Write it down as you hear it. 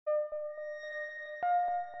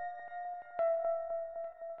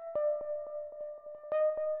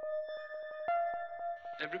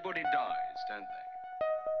Everybody dies, don't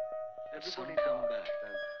they? Everybody come back,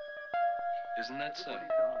 don't they? Isn't that so?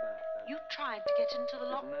 You tried to get into the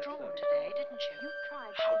locked drawer today, didn't you?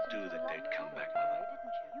 How do the dead come back, Mother?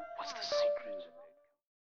 What's the secret?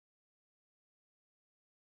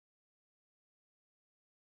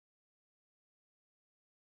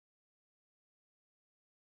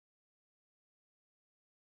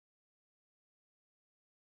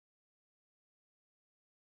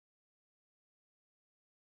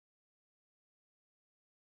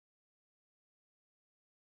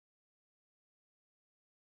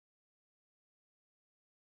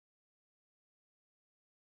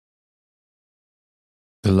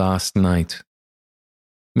 The last night.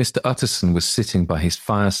 Mr. Utterson was sitting by his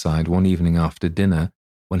fireside one evening after dinner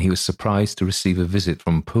when he was surprised to receive a visit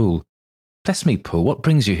from Poole. "Bless me, Poole, what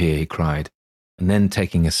brings you here?" he cried, and then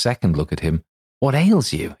taking a second look at him, "What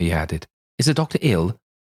ails you?" he added. "Is the doctor ill?"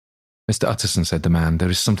 "Mr. Utterson," said the man,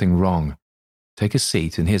 "there is something wrong." "Take a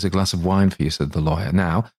seat, and here's a glass of wine for you," said the lawyer.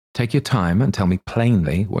 "Now, take your time and tell me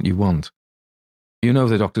plainly what you want." "You know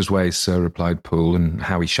the doctor's ways, sir," replied Poole, "and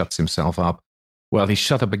how he shuts himself up. Well, he's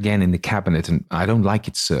shut up again in the cabinet, and I don't like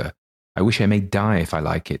it, sir. I wish I may die if I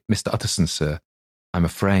like it. Mr. Utterson, sir, I'm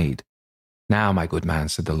afraid." "Now, my good man,"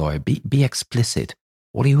 said the lawyer, be explicit.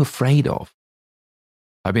 What are you afraid of?"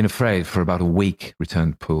 "I've been afraid for about a week,"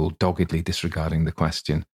 returned Poole, doggedly disregarding the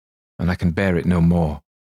question, "and I can bear it no more."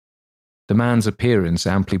 The man's appearance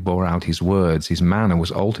amply bore out his words. His manner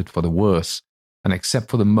was altered for the worse, and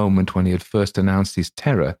except for the moment when he had first announced his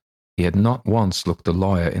terror, he had not once looked the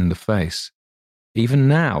lawyer in the face. Even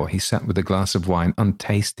now he sat with a glass of wine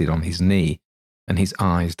untasted on his knee, and his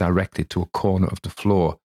eyes directed to a corner of the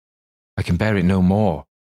floor. "I can bear it no more,"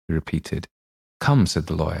 he repeated. "Come," said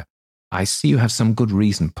the lawyer. "I see you have some good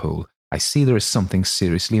reason, Poole. I see there is something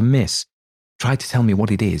seriously amiss. Try to tell me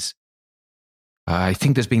what it is." "I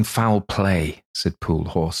think there's been foul play," said Poole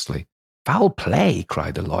hoarsely. "Foul play?"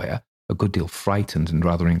 cried the lawyer, a good deal frightened and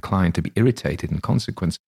rather inclined to be irritated in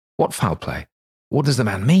consequence. "What foul play? What does the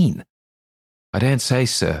man mean?" "I daren't say,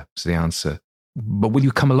 sir," was the answer. "But will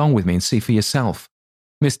you come along with me and see for yourself?"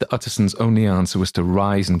 Mr. Utterson's only answer was to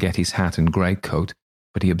rise and get his hat and greatcoat,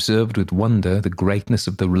 but he observed with wonder the greatness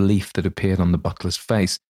of the relief that appeared on the butler's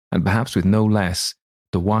face, and perhaps with no less,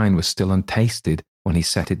 the wine was still untasted when he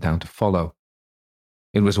set it down to follow.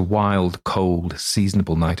 It was a wild, cold,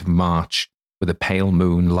 seasonable night of March, with a pale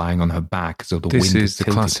moon lying on her back as though the wind This is the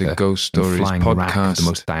tilted Classic her Ghost Stories and flying rack of the podcast,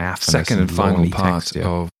 most diaphanous second and final lawny part texture.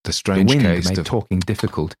 of the The strange wind case made of talking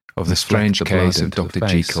difficult. the strange reflect the blood case of into the Dr.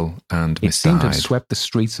 face. Jekyll and It Mr. seemed to have Hyde. swept the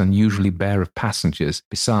streets unusually bare of passengers.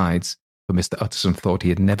 Besides, for Mr. Utterson thought he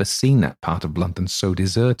had never seen that part of London so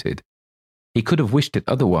deserted. He could have wished it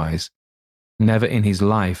otherwise. Never in his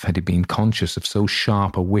life had he been conscious of so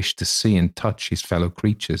sharp a wish to see and touch his fellow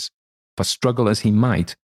creatures. For struggle as he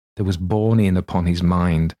might, there was borne in upon his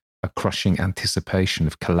mind a crushing anticipation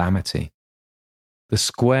of calamity. The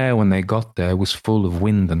square, when they got there, was full of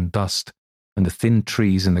wind and dust, and the thin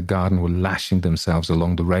trees in the garden were lashing themselves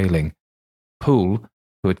along the railing. Poole,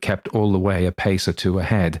 who had kept all the way a pace or two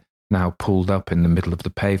ahead, now pulled up in the middle of the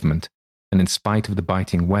pavement, and in spite of the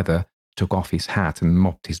biting weather, took off his hat and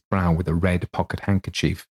mopped his brow with a red pocket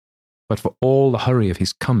handkerchief. But for all the hurry of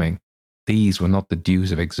his coming, these were not the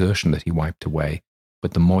dews of exertion that he wiped away,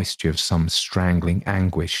 but the moisture of some strangling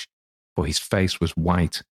anguish, for his face was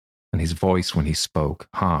white, and his voice, when he spoke,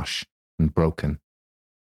 harsh and broken.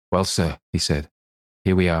 "Well, sir," he said,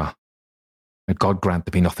 "here we are. And God grant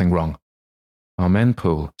there be nothing wrong." "Amen,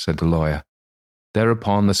 Poole," said the lawyer.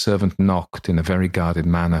 Thereupon the servant knocked in a very guarded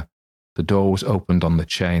manner. The door was opened on the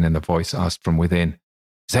chain, and a voice asked from within,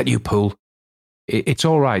 "Is that you, Poole?" "It's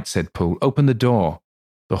all right," said Poole. "Open the door."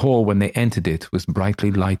 The hall, when they entered it, was brightly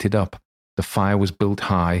lighted up. The fire was built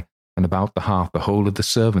high, and about the hearth the whole of the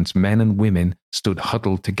servants, men and women, stood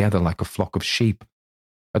huddled together like a flock of sheep.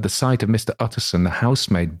 At the sight of Mr. Utterson, the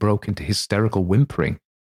housemaid broke into hysterical whimpering,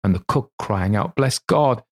 and the cook, crying out, "Bless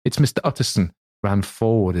God, it's Mr. Utterson," ran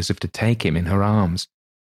forward as if to take him in her arms.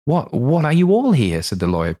 What are you all here?" said the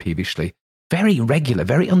lawyer peevishly. "Very irregular,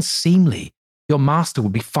 very unseemly. Your master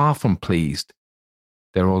would be far from pleased."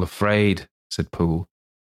 "They're all afraid," said Poole.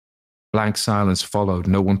 Blank silence followed,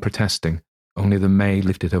 no one protesting. Only the maid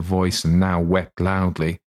lifted her voice and now wept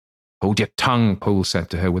loudly. "Hold your tongue," Poole said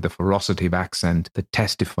to her with a ferocity of accent that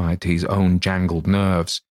testified to his own jangled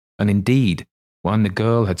nerves. And indeed, when the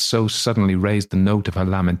girl had so suddenly raised the note of her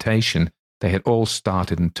lamentation, they had all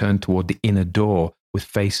started and turned toward the inner door with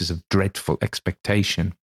faces of dreadful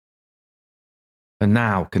expectation. "And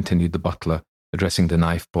now," continued the butler, addressing the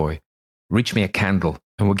knife boy, "reach me a candle,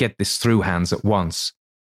 and we'll get this through, Hans, at once."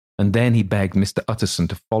 and then he begged Mr. Utterson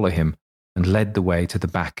to follow him and led the way to the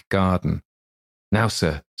back garden. "Now,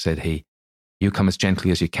 sir," said he, "you come as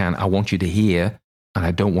gently as you can. I want you to hear, and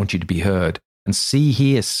I don't want you to be heard. And see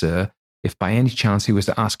here, sir, if by any chance he was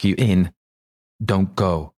to ask you in, don't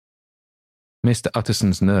go." Mr.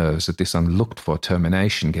 Utterson's nerves at this unlooked-for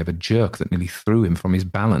termination gave a jerk that nearly threw him from his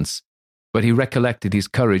balance. But he recollected his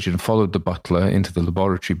courage and followed the butler into the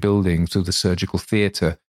laboratory building through the surgical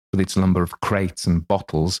theatre, with its number of crates and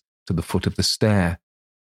bottles, to the foot of the stair.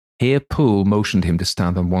 Here Poole motioned him to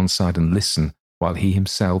stand on one side and listen, while he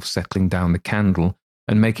himself, settling down the candle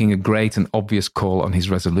and making a great and obvious call on his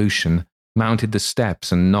resolution, mounted the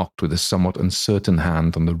steps and knocked with a somewhat uncertain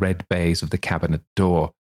hand on the red baize of the cabinet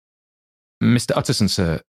door. "Mr. Utterson,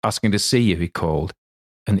 sir, asking to see you," he called,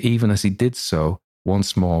 and even as he did so,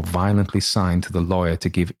 once more violently signed to the lawyer to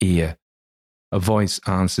give ear. A voice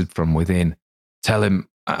answered from within. "Tell him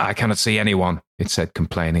I cannot see anyone," it said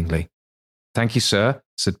complainingly. "Thank you, sir,"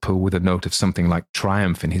 said Poole with a note of something like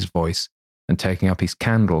triumph in his voice, and taking up his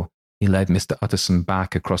candle, he led Mr. Utterson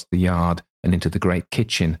back across the yard and into the great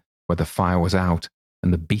kitchen, where the fire was out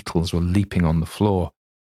and the beetles were leaping on the floor.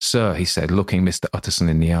 "Sir," he said, looking Mr. Utterson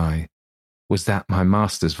in the eye, "was that my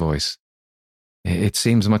master's voice?" "It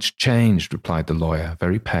seems much changed," replied the lawyer,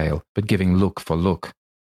 very pale, but giving look for look.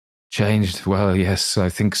 "Changed? Well, yes, I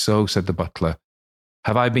think so," said the butler.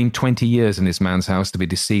 "Have I been 20 years in this man's house to be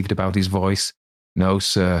deceived about his voice? No,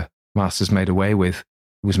 sir. Master's made away with.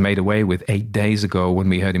 He was made away with 8 days ago when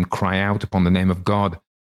we heard him cry out upon the name of God.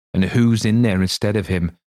 And who's in there instead of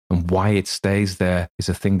him, and why it stays there, is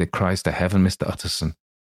a thing that cries to heaven, Mr. Utterson."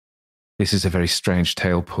 "This is a very strange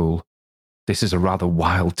tale, Poole. This is a rather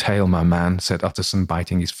wild tale, my man," said Utterson,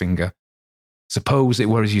 biting his finger. "Suppose it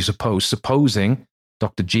were as you suppose. Supposing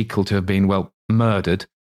Dr. Jekyll to have been, well, murdered.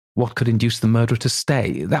 What could induce the murderer to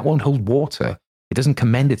stay? That won't hold water. It doesn't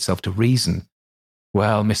commend itself to reason."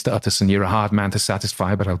 "Well, Mr. Utterson, you're a hard man to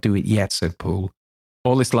satisfy, but I'll do it yet," said Poole.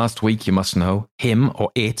 "All this last week, you must know, him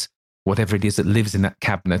or it, whatever it is that lives in that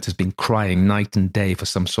cabinet, has been crying night and day for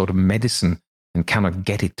some sort of medicine and cannot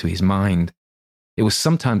get it to his mind. It was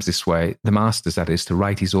sometimes this way, the master's, that is, to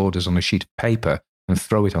write his orders on a sheet of paper and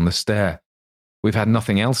throw it on the stair. We've had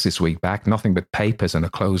nothing else this week back, nothing but papers and a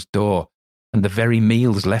closed door, and the very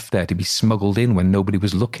meals left there to be smuggled in when nobody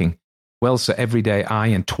was looking. Well, sir, every day, aye,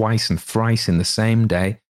 and twice and thrice in the same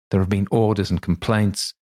day, there have been orders and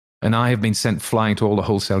complaints, and I have been sent flying to all the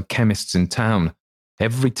wholesale chemists in town.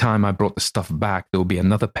 Every time I brought the stuff back, there would be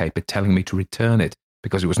another paper telling me to return it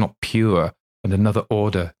because it was not pure, and another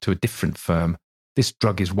order to a different firm. This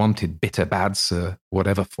drug is wanted bitter bad, sir,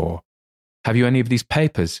 whatever for." "Have you any of these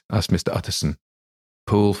papers?" asked Mr. Utterson.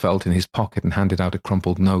 Poole felt in his pocket and handed out a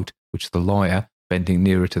crumpled note, which the lawyer, bending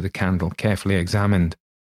nearer to the candle, carefully examined.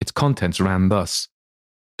 Its contents ran thus: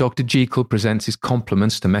 "Dr. Jekyll presents his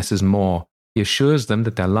compliments to Messrs. Moore. He assures them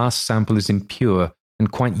that their last sample is impure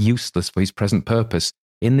and quite useless for his present purpose.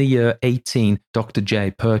 In the year 18, Dr.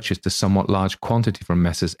 J purchased a somewhat large quantity from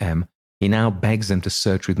Messrs. M. He now begs them to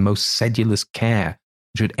search with most sedulous care.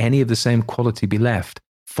 Should any of the same quality be left,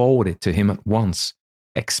 forward it to him at once.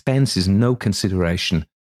 Expense is no consideration.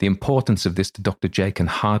 The importance of this to Dr. J can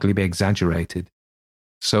hardly be exaggerated."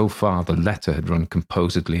 So far the letter had run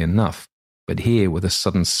composedly enough, but here, with a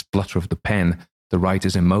sudden splutter of the pen, the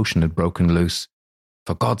writer's emotion had broken loose.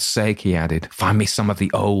 "For God's sake," he added, "find me some of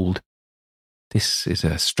the old." "This is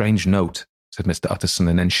a strange note," said Mr. Utterson,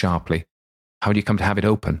 and then sharply, "How do you come to have it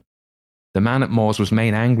open?" "The man at Moore's was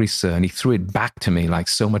main angry, sir, and he threw it back to me like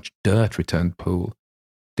so much dirt," returned Poole.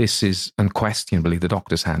 "This is unquestionably the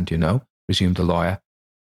doctor's hand, you know," resumed the lawyer.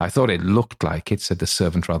 "I thought it looked like it," said the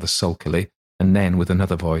servant rather sulkily, and then with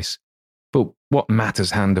another voice, "But what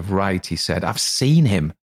matters hand of right?" he said. "I've seen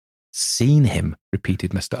him." "Seen him,"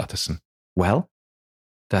 repeated Mr. Utterson. "Well?"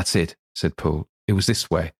 "That's it," said Poole. "It was this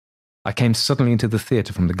way. I came suddenly into the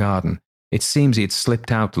theatre from the garden. It seems he had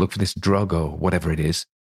slipped out to look for this drug or whatever it is.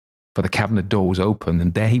 For the cabinet door was open,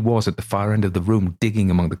 and there he was at the far end of the room digging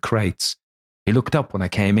among the crates. He looked up when I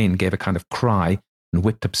came in, gave a kind of cry, and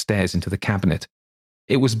whipped upstairs into the cabinet.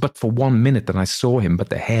 It was but for 1 minute that I saw him, but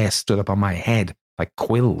the hair stood up on my head like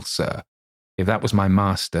quills, sir. If that was my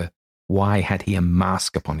master, why had he a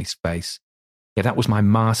mask upon his face? If that was my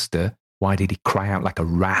master, why did he cry out like a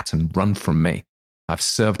rat and run from me? I've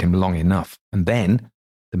served him long enough. And then,"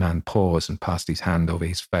 the man paused and passed his hand over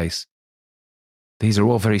his face. "These are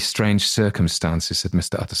all very strange circumstances," said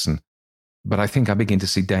Mr. Utterson, "but I think I begin to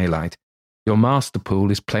see daylight. Your master,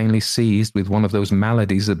 Poole, is plainly seized with one of those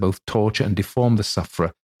maladies that both torture and deform the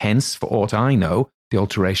sufferer. Hence, for aught I know, the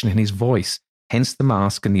alteration in his voice. Hence the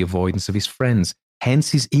mask and the avoidance of his friends.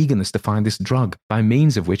 Hence his eagerness to find this drug, by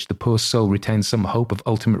means of which the poor soul retains some hope of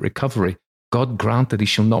ultimate recovery. God grant that he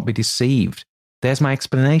shall not be deceived. There's my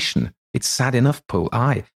explanation. It's sad enough, Poole,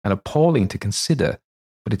 aye, and appalling to consider,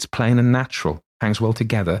 but it's plain and natural, hangs well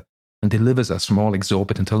together, and delivers us from all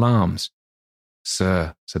exorbitant alarms.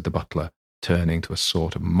 Sir, said the butler, turning to a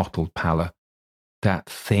sort of mottled pallor, that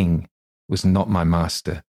thing was not my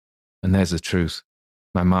master, and there's the truth.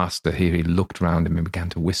 My master, here he looked round him and began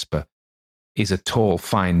to whisper, is a tall,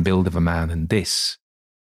 fine build of a man, and this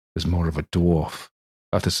was more of a dwarf.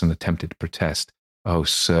 Utterson attempted to protest. Oh,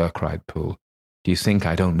 sir, cried Poole, do you think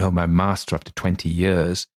I don't know my master after 20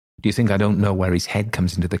 years? Do you think I don't know where his head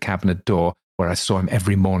comes into the cabinet door, where I saw him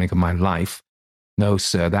every morning of my life? No,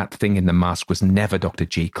 sir, that thing in the mask was never Dr.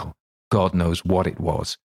 Jekyll. God knows what it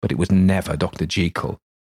was, but it was never Dr. Jekyll,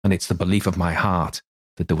 and it's the belief of my heart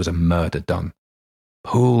that there was a murder done.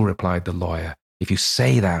 Poole, replied the lawyer, if you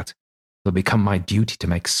say that, it'll become my duty to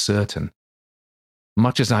make certain.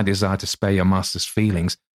 Much as I desire to spare your master's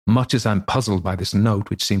feelings, much as I'm puzzled by this note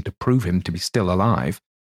which seemed to prove him to be still alive,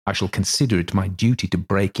 I shall consider it my duty to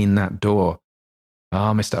break in that door.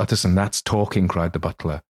 Ah, Mr. Utterson, that's talking, cried the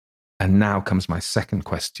butler. And now comes my second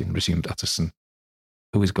question, resumed Utterson.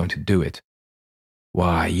 Who is going to do it?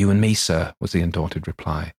 Why, you and me, sir, was the undaunted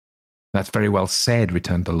reply. That's very well said,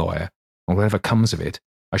 returned the lawyer. And whatever comes of it,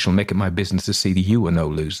 I shall make it my business to see that you are no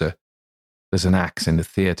loser. There's an axe in the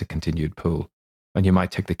theatre, continued Poole, and you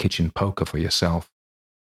might take the kitchen poker for yourself.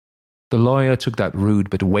 The lawyer took that rude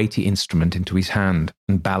but weighty instrument into his hand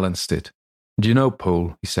and balanced it. Do you know,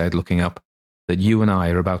 Poole, he said, looking up, that you and I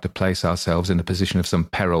are about to place ourselves in a position of some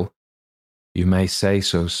peril? You may say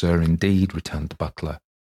so, sir, indeed, returned the butler.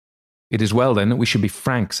 It is well, then, that we should be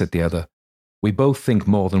frank, said the other. We both think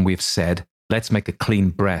more than we have said. Let's make a clean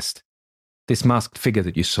breast. This masked figure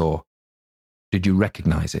that you saw, did you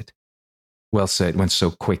recognize it? Well, sir, it went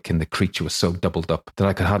so quick and the creature was so doubled up that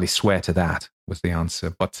I could hardly swear to that, was the answer.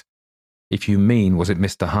 But if you mean, was it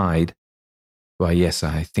Mr. Hyde? Why, yes,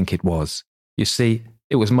 I think it was. You see,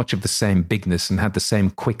 it was much of the same bigness and had the same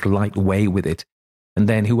quick, light way with it. And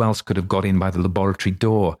then who else could have got in by the laboratory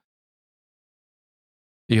door?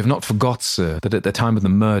 You have not forgot, sir, that at the time of the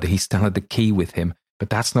murder he still had the key with him. But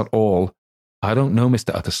that's not all. I don't know,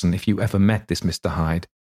 Mr. Utterson, if you ever met this Mr. Hyde.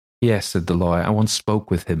 Yes, said the lawyer, I once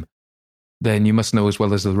spoke with him. Then you must know as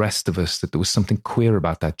well as the rest of us that there was something queer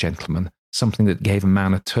about that gentleman, something that gave a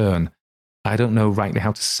man a turn. I don't know rightly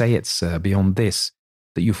how to say it, sir, beyond this,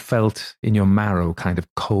 that you felt in your marrow kind of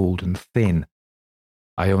cold and thin.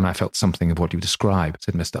 I own I felt something of what you describe,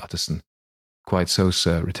 said Mr. Utterson. Quite so,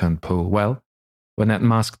 sir, returned Poole. Well, when that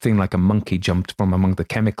masked thing like a monkey jumped from among the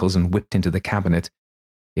chemicals and whipped into the cabinet,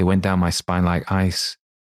 it went down my spine like ice.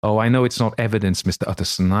 Oh, I know it's not evidence, Mr.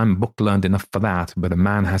 Utterson. I'm book-learned enough for that, but a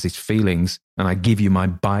man has his feelings, and I give you my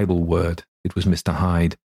Bible word. It was Mr.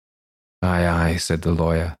 Hyde. Aye, aye, said the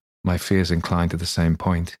lawyer. My fears inclined to the same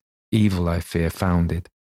point. Evil, I fear, found it.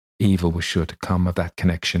 Evil was sure to come of that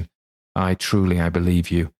connection. Aye, truly, I believe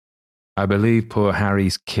you. I believe poor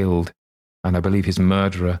Harry's killed, and I believe his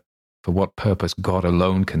murderer, for what purpose God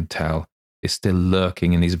alone can tell, is still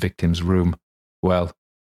lurking in his victim's room. Well,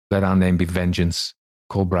 let our name be Vengeance.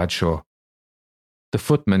 Call Bradshaw. The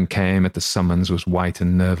footman came at the summons, was white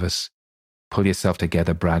and nervous. Pull yourself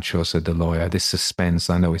together, Bradshaw, said the lawyer. This suspense,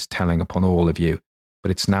 I know, is telling upon all of you,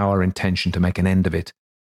 but it's now our intention to make an end of it.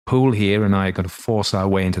 Poole here and I are going to force our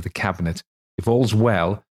way into the cabinet. If all's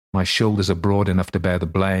well, my shoulders are broad enough to bear the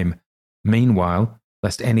blame. Meanwhile,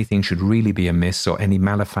 lest anything should really be amiss or any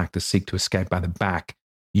malefactor seek to escape by the back,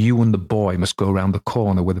 you and the boy must go round the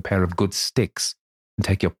corner with a pair of good sticks and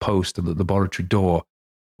take your post at the laboratory door.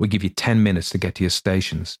 We give you 10 minutes to get to your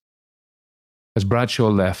stations. As Bradshaw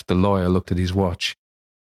left, the lawyer looked at his watch.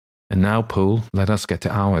 And now, Poole, let us get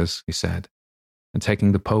to ours, he said, and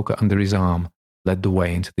taking the poker under his arm, led the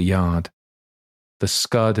way into the yard. The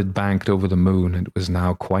scud had banked over the moon, and it was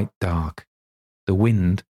now quite dark. The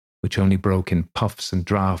wind, which only broke in puffs and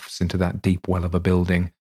draughts into that deep well of a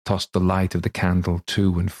building, tossed the light of the candle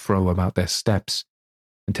to and fro about their steps,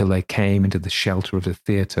 until they came into the shelter of the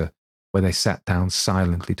theatre, where they sat down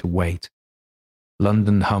silently to wait.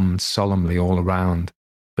 London hummed solemnly all around,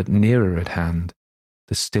 but nearer at hand,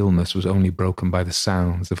 the stillness was only broken by the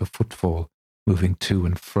sounds of a footfall moving to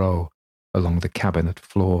and fro along the cabinet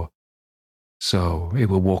floor. So it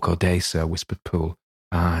will walk all day, sir, whispered Poole.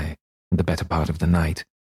 Aye, and the better part of the night.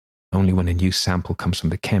 Only when a new sample comes from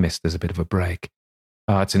the chemist there's a bit of a break.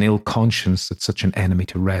 Ah, it's an ill conscience that such an enemy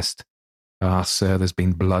to rest. Ah, sir, there's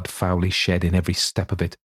been blood foully shed in every step of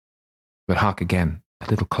it. But hark again, a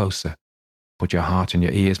little closer. Put your heart in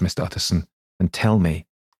your ears, Mr. Utterson, and tell me,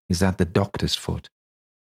 Is that the doctor's foot?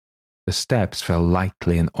 The steps fell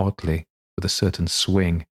lightly and oddly, with a certain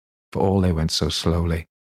swing, for all they went so slowly.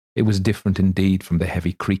 It was different indeed from the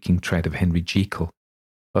heavy creaking tread of Henry Jekyll.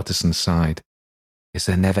 Utterson sighed. Is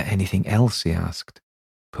there never anything else? He asked.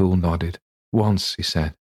 Poole nodded. Once, he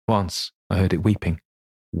said. Once. I heard it weeping.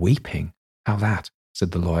 Weeping? How that?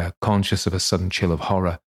 Said the lawyer, conscious of a sudden chill of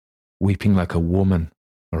horror. Weeping like a woman,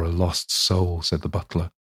 or a lost soul, said the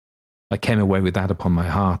butler. I came away with that upon my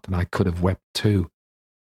heart, and I could have wept too.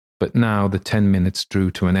 But now the 10 minutes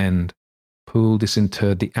drew to an end. Poole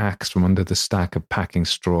disinterred the axe from under the stack of packing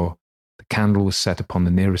straw. The candle was set upon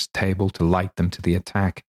the nearest table to light them to the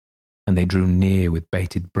attack, and they drew near with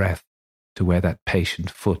bated breath to where that patient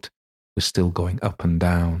foot was still going up and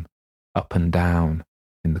down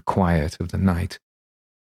in the quiet of the night.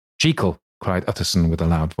 Jekyll, cried Utterson with a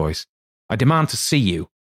loud voice, I demand to see you.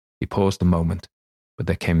 He paused a moment, but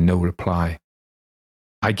there came no reply.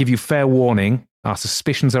 I give you fair warning. Our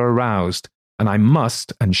suspicions are aroused, and I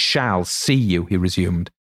must and shall see you, he resumed.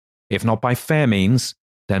 If not by fair means,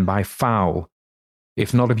 then by foul.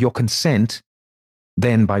 If not of your consent,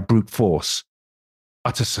 then by brute force.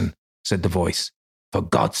 Utterson, said the voice, for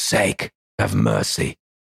God's sake, have mercy.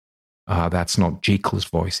 Ah, that's not Jekyll's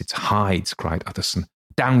voice, it's Hyde's, cried Utterson.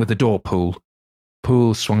 Down with the door, Poole.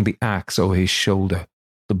 Poole swung the axe over his shoulder.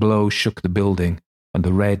 The blow shook the building, and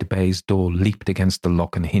the red baize door leaped against the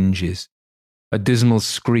lock and hinges. A dismal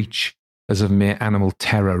screech, as of mere animal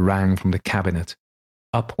terror, rang from the cabinet.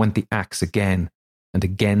 Up went the axe again, and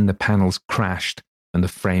again the panels crashed, and the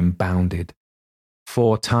frame bounded.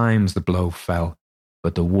 4 times the blow fell,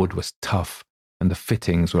 but the wood was tough, and the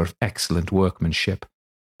fittings were of excellent workmanship,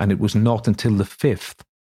 and it was not until the 5th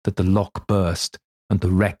that the lock burst, and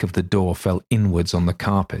the wreck of the door fell inwards on the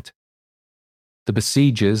carpet. The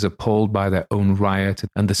besiegers, appalled by their own riot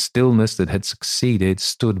and the stillness that had succeeded,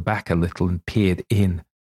 stood back a little and peered in.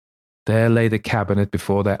 There lay the cabinet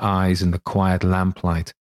before their eyes in the quiet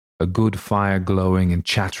lamplight, a good fire glowing and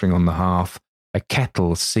chattering on the hearth, a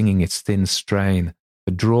kettle singing its thin strain,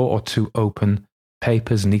 a drawer or two open,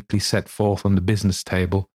 papers neatly set forth on the business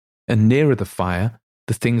table, and nearer the fire,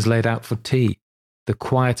 the things laid out for tea, the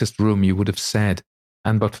quietest room you would have said,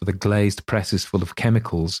 and but for the glazed presses full of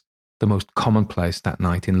chemicals, the most commonplace that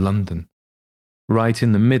night in London. Right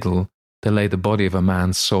in the middle, there lay the body of a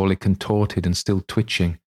man sorely contorted and still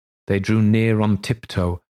twitching. They drew near on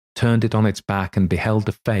tiptoe, turned it on its back, and beheld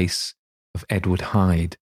the face of Edward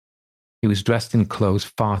Hyde. He was dressed in clothes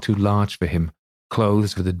far too large for him,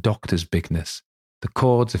 clothes with a doctor's bigness. The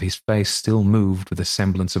cords of his face still moved with a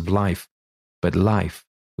semblance of life, but life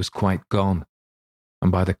was quite gone.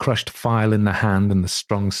 And by the crushed file in the hand and the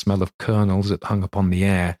strong smell of kernels that hung upon the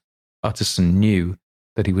air, Utterson knew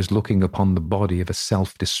that he was looking upon the body of a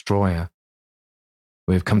self-destroyer.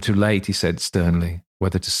 We have come too late, he said sternly,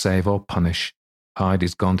 whether to save or punish. Hyde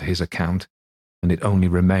is gone to his account, and it only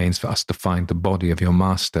remains for us to find the body of your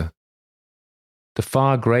master. The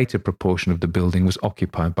far greater proportion of the building was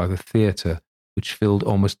occupied by the theatre, which filled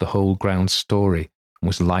almost the whole ground story and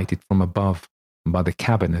was lighted from above, and by the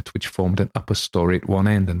cabinet, which formed an upper story at one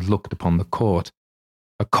end and looked upon the court.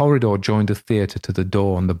 A corridor joined the theatre to the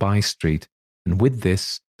door on the by-street, and with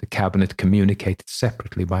this the cabinet communicated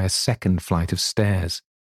separately by a second flight of stairs.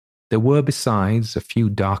 There were besides a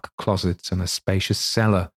few dark closets and a spacious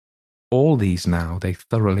cellar. All these now they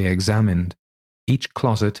thoroughly examined. Each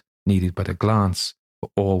closet needed but a glance,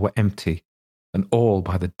 for all were empty, and all,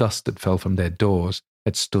 by the dust that fell from their doors,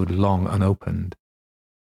 had stood long unopened.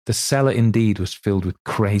 The cellar indeed was filled with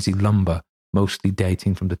crazy lumber, mostly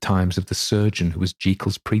dating from the times of the surgeon who was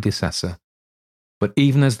Jekyll's predecessor. But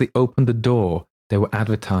even as they opened the door, they were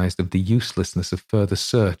advertised of the uselessness of further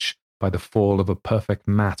search by the fall of a perfect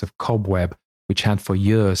mat of cobweb which had for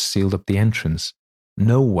years sealed up the entrance.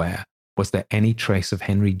 Nowhere was there any trace of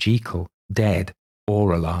Henry Jekyll, dead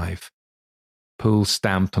or alive. Poole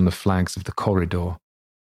stamped on the flags of the corridor.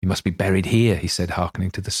 He must be buried here, he said,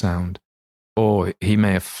 hearkening to the sound. Or he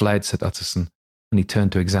may have fled, said Utterson, and he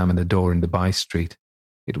turned to examine the door in the by-street.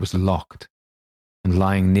 It was locked, and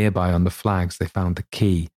lying nearby on the flags they found the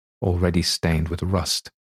key, already stained with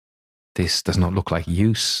rust. This does not look like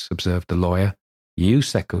use, observed the lawyer.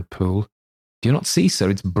 Use, echoed Poole. Do you not see, sir,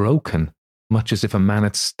 it's broken, much as if a man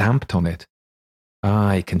had stamped on it.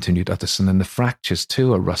 Aye, continued Utterson, and the fractures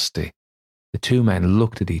too are rusty. The two men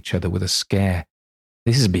looked at each other with a scare.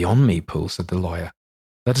 This is beyond me, Poole, said the lawyer.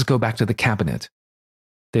 Let us go back to the cabinet.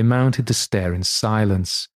 They mounted the stair in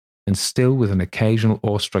silence, and still with an occasional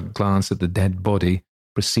awestruck glance at the dead body,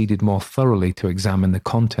 proceeded more thoroughly to examine the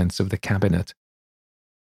contents of the cabinet.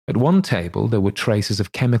 At one table there were traces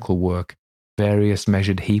of chemical work, various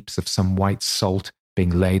measured heaps of some white salt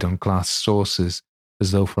being laid on glass saucers,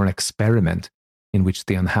 as though for an experiment in which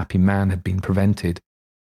the unhappy man had been prevented.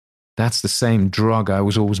 "That's the same drug I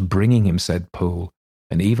was always bringing him," said Poole,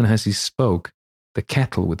 and even as he spoke, the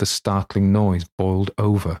kettle with a startling noise boiled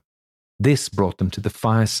over. This brought them to the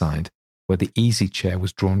fireside, where the easy-chair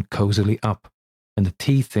was drawn cosily up, and the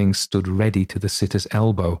tea-things stood ready to the sitter's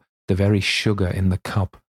elbow, the very sugar in the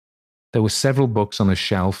cup. There were several books on a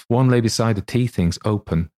shelf. One lay beside the tea-things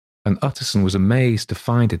open, and Utterson was amazed to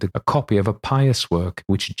find it a copy of a pious work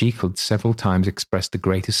which Jekyll had several times expressed the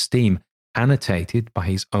great esteem, annotated by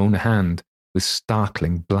his own hand with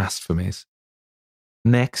startling blasphemies.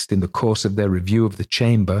 Next, in the course of their review of the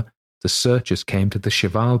chamber, the searchers came to the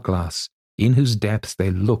cheval glass, in whose depths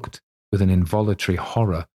they looked with an involuntary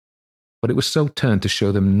horror. But it was so turned to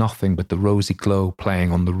show them nothing but the rosy glow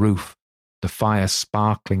playing on the roof, the fire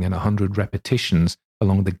sparkling in 100 repetitions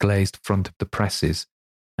along the glazed front of the presses,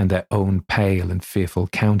 and their own pale and fearful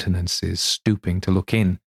countenances stooping to look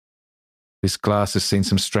in. "This glass has seen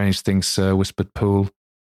some strange things, sir," whispered Poole.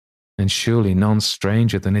 "And surely none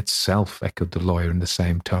stranger than itself," echoed the lawyer in the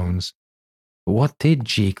same tones. "But what did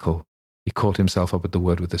Jekyll?" He caught himself up at the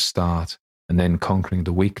word with a start, and then conquering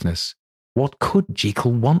the weakness. "What could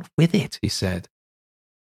Jekyll want with it?" he said.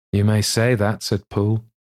 "You may say that," said Poole.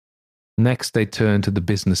 Next they turned to the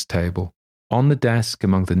business table. On the desk,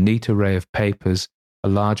 among the neat array of papers, a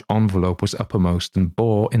large envelope was uppermost and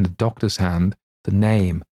bore in the doctor's hand the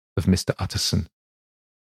name of Mr. Utterson.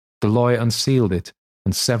 The lawyer unsealed it,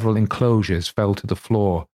 and several enclosures fell to the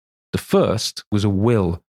floor. The first was a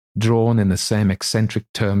will, drawn in the same eccentric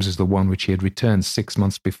terms as the one which he had returned 6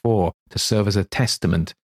 months before to serve as a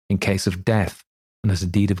testament in case of death and as a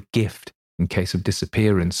deed of gift in case of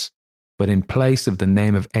disappearance. But in place of the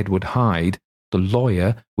name of Edward Hyde, the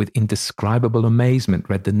lawyer, with indescribable amazement,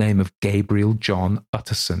 read the name of Gabriel John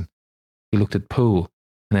Utterson. He looked at Poole,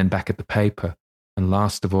 and then back at the paper, and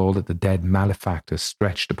last of all at the dead malefactor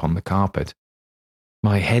stretched upon the carpet.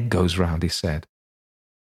 "My head goes round," he said.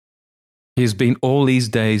 "He has been all these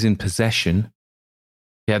days in possession.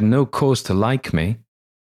 He had no cause to like me.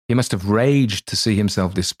 He must have raged to see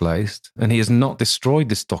himself displaced, and he has not destroyed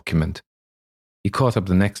this document." He caught up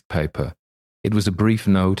the next paper. It was a brief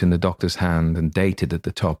note in the doctor's hand and dated at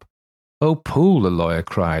the top. "Oh, Poole," the lawyer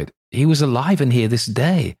cried, "he was alive and here this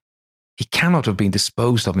day. He cannot have been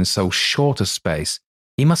disposed of in so short a space.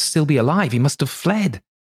 He must still be alive. He must have fled.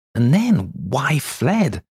 And then, why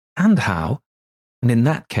fled? And how? And in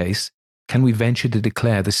that case, can we venture to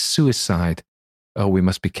declare this suicide? Oh, we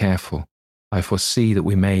must be careful. I foresee that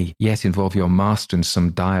we may yet involve your master in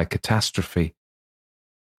some dire catastrophe."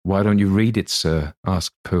 "Why don't you read it, sir?"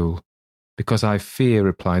 asked Poole. "Because I fear,"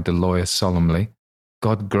 replied the lawyer solemnly.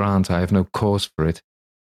 "God grant I have no cause for it."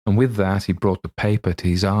 And with that he brought the paper to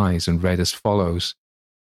his eyes and read as follows.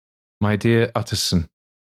 "My dear Utterson,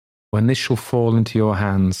 when this shall fall into your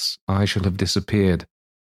hands, I shall have disappeared.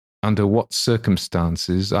 Under what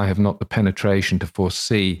circumstances I have not the penetration to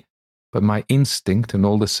foresee, but my instinct and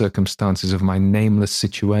all the circumstances of my nameless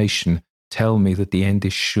situation tell me that the end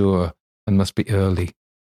is sure and must be early.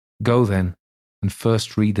 Go then, and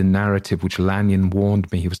first read the narrative which Lanyon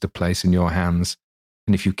warned me he was to place in your hands,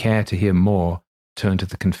 and if you care to hear more, turn to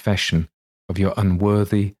the confession of your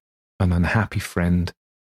unworthy and unhappy friend,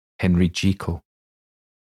 Henry Jekyll."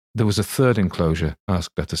 "There was a third enclosure?"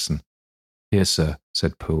 asked Utterson. "Here, sir,"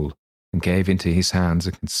 said Poole, and gave into his hands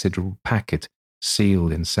a considerable packet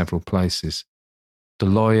sealed in several places. The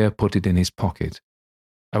lawyer put it in his pocket.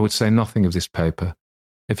 "I would say nothing of this paper.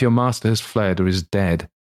 If your master has fled or is dead,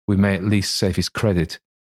 we may at least save his credit.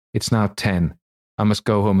 It's now 10. I must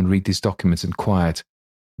go home and read these documents in quiet,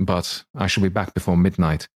 but I shall be back before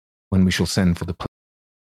midnight, when we shall send for the police."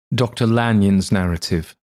 Dr. Lanyon's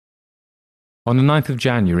narrative. On the 9th of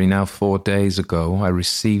January, now 4 days ago, I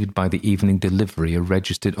received by the evening delivery a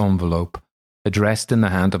registered envelope, addressed in the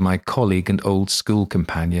hand of my colleague and old school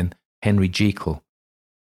companion, Henry Jekyll.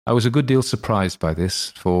 I was a good deal surprised by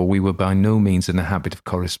this, for we were by no means in the habit of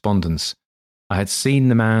correspondence. I had seen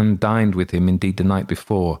the man, dined with him indeed the night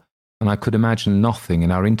before, and I could imagine nothing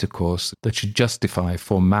in our intercourse that should justify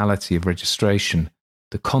formality of registration.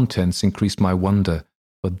 The contents increased my wonder,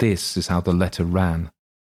 for this is how the letter ran.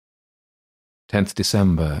 10th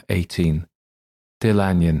December, 18. Dear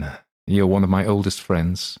Lanyon, you are one of my oldest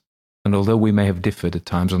friends, and although we may have differed at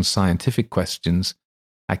times on scientific questions,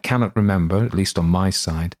 I cannot remember, at least on my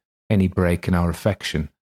side, any break in our affection.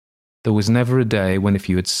 There was never a day when if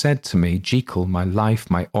you had said to me, "Jekyll, my life,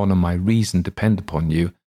 my honour, my reason depend upon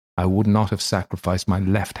you," I would not have sacrificed my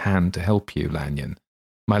left hand to help you, Lanyon.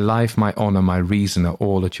 My life, my honour, my reason are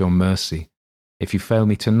all at your mercy. If you fail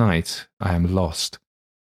me tonight, I am lost.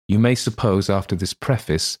 You may suppose after this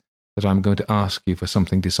preface that I am going to ask you for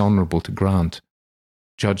something dishonourable to grant.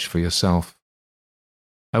 Judge for yourself.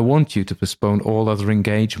 I want you to postpone all other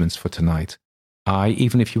engagements for tonight.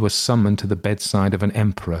 Even if you were summoned to the bedside of an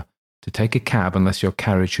emperor, to take a cab unless your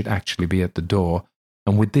carriage should actually be at the door,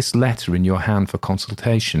 and with this letter in your hand for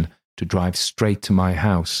consultation, to drive straight to my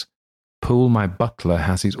house. Poole, my butler,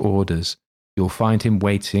 has his orders. You'll find him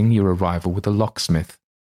waiting your arrival with a locksmith.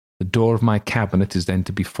 The door of my cabinet is then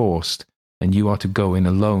to be forced, and you are to go in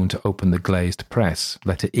alone to open the glazed press,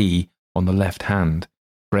 letter E, on the left hand,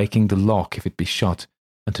 breaking the lock if it be shut,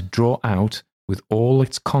 and to draw out, with all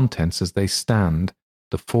its contents as they stand,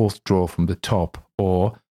 the fourth drawer from the top,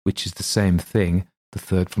 or, which is the same thing, the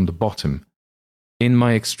third from the bottom. In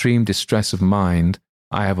my extreme distress of mind,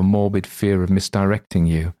 I have a morbid fear of misdirecting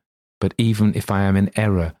you, but even if I am in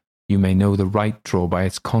error, you may know the right drawer by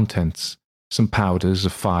its contents, some powders, a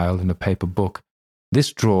file, and a paper book.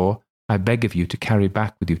 This drawer I beg of you to carry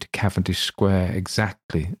back with you to Cavendish Square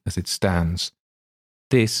exactly as it stands.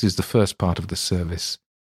 This is the first part of the service.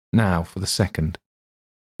 Now for the second.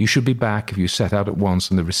 You should be back if you set out at once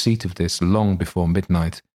on the receipt of this long before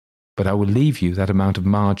midnight, but I will leave you that amount of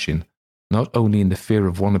margin, not only in the fear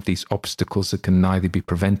of one of these obstacles that can neither be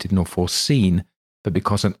prevented nor foreseen, but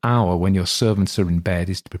because an hour when your servants are in bed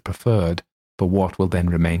is to be preferred for what will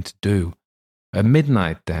then remain to do. At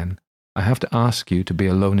midnight, then, I have to ask you to be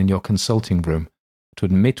alone in your consulting room, to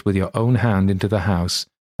admit with your own hand into the house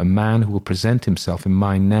a man who will present himself in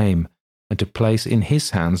my name, and to place in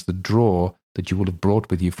his hands the drawer that you will have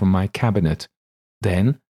brought with you from my cabinet.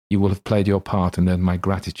 Then you will have played your part and earned my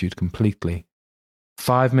gratitude completely.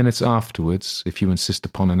 5 minutes afterwards, if you insist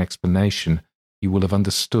upon an explanation, you will have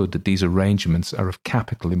understood that these arrangements are of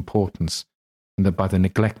capital importance, and that by the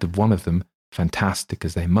neglect of one of them, fantastic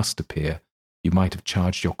as they must appear, you might have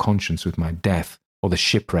charged your conscience with my death or the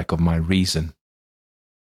shipwreck of my reason.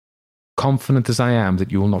 Confident as I am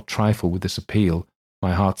that you will not trifle with this appeal,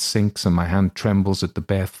 my heart sinks and my hand trembles at the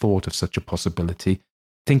bare thought of such a possibility.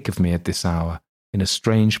 Think of me at this hour, in a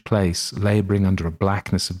strange place, labouring under a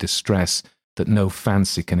blackness of distress that no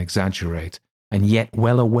fancy can exaggerate, and yet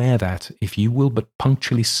well aware that, if you will but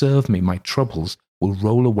punctually serve me, my troubles will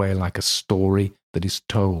roll away like a story that is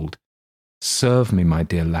told. Serve me, my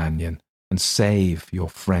dear Lanyon, and save your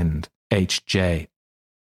friend, H.J.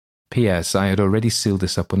 P.S. I had already sealed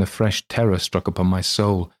this up when a fresh terror struck upon my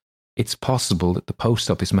soul. It's possible that the post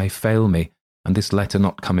office may fail me, and this letter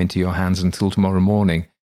not come into your hands until tomorrow morning.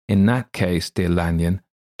 In that case, dear Lanyon,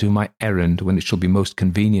 do my errand when it shall be most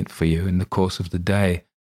convenient for you in the course of the day,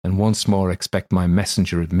 and once more expect my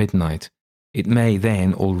messenger at midnight. It may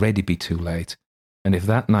then already be too late, and if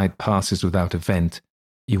that night passes without event,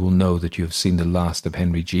 you will know that you have seen the last of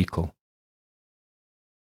Henry Jekyll.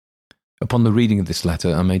 Upon the reading of this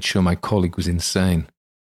letter, I made sure my colleague was insane.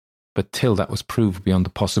 But till that was proved beyond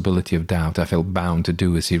the possibility of doubt, I felt bound to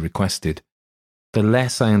do as he requested. The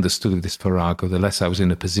less I understood of this farrago, the less I was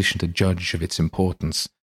in a position to judge of its importance,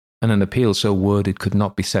 and an appeal so worded could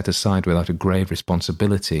not be set aside without a grave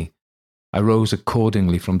responsibility. I rose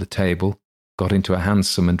accordingly from the table, got into a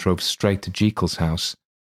hansom and drove straight to Jekyll's house.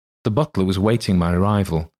 The butler was waiting my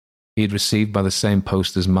arrival. He had received by the same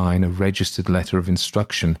post as mine a registered letter of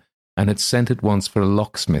instruction, and had sent at once for a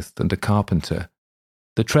locksmith and a carpenter.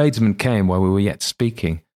 The tradesmen came while we were yet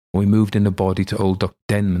speaking, and we moved in a body to old Dr.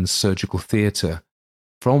 Denman's surgical theatre,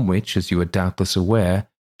 from which, as you are doubtless aware,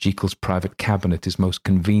 Jekyll's private cabinet is most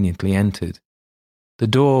conveniently entered. The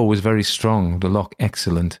door was very strong, the lock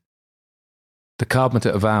excellent. The carpenter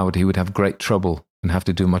avowed he would have great trouble and have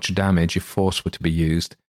to do much damage if force were to be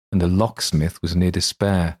used, and the locksmith was near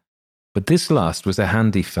despair. But this last was a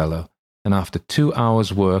handy fellow, and after 2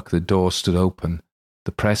 hours' work the door stood open.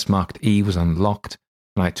 The press marked E was unlocked,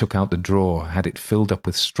 and I took out the drawer, had it filled up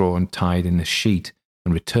with straw and tied in a sheet,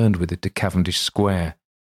 and returned with it to Cavendish Square.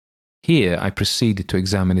 Here I proceeded to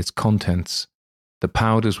examine its contents. The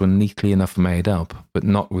powders were neatly enough made up, but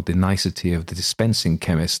not with the nicety of the dispensing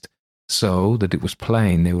chemist, so that it was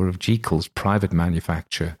plain they were of Jekyll's private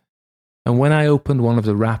manufacture. And when I opened one of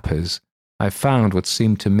the wrappers, I found what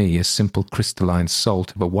seemed to me a simple crystalline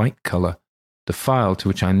salt of a white colour. The phial to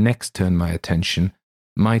which I next turned my attention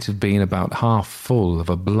might have been about half full of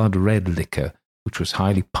a blood-red liquor, which was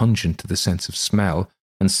highly pungent to the sense of smell,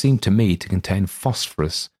 and seemed to me to contain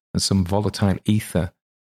phosphorus and some volatile ether.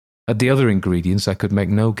 At the other ingredients I could make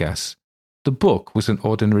no guess. The book was an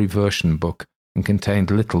ordinary version book, and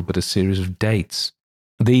contained little but a series of dates.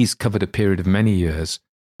 These covered a period of many years,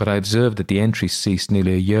 but I observed that the entries ceased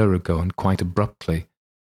nearly a year ago and quite abruptly.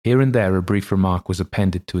 Here and there a brief remark was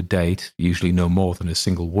appended to a date, usually no more than a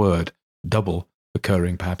single word, double,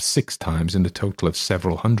 occurring perhaps 6 times in a total of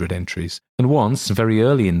several hundred entries, and once, very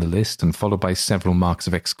early in the list and followed by several marks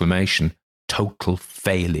of exclamation, total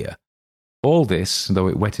failure. All this, though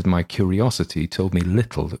it whetted my curiosity, told me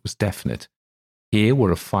little that was definite. Here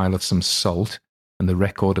were a file of some salt and the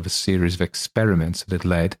record of a series of experiments that had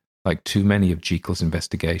led, like too many of Jekyll's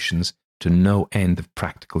investigations, to no end of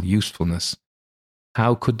practical usefulness.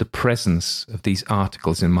 How could the presence of these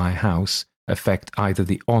articles in my house affect either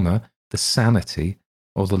the honour, the sanity,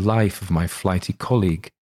 or the life of my flighty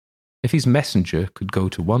colleague? If his messenger could go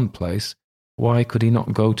to one place, why could he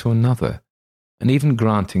not go to another? And even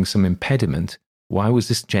granting some impediment, why was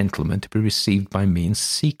this gentleman to be received by me in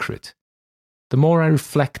secret? The more I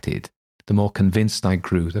reflected, the more convinced I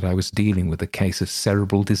grew that I was dealing with a case of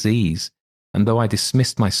cerebral disease, and though I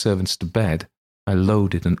dismissed my servants to bed, I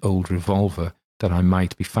loaded an old revolver that I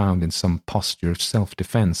might be found in some posture of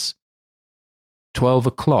self-defence. 12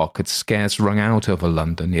 o'clock had scarce rung out over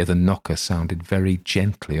London ere the knocker sounded very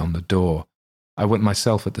gently on the door. I went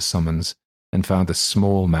myself at the summons, and found a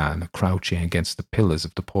small man crouching against the pillars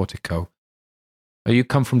of the portico. "Are you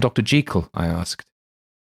come from Dr. Jekyll?" I asked.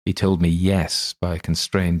 He told me yes by a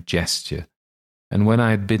constrained gesture, and when I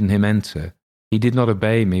had bidden him enter, he did not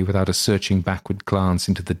obey me without a searching backward glance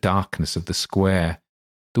into the darkness of the square.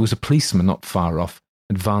 There was a policeman not far off,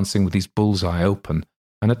 advancing with his bull's-eye open,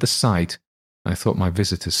 and at the sight I thought my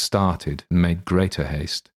visitors started and made greater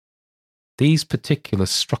haste. These particulars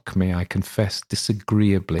struck me, I confess,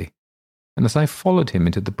 disagreeably, and as I followed him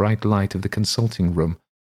into the bright light of the consulting room,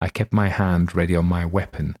 I kept my hand ready on my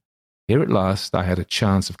weapon. Here at last I had a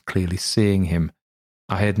chance of clearly seeing him.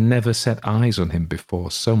 I had never set eyes on him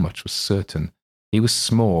before, so much was certain. He was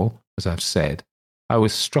small, as I've said. I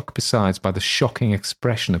was struck besides by the shocking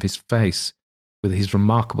expression of his face, with his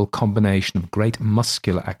remarkable combination of great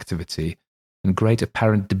muscular activity and great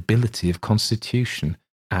apparent debility of constitution,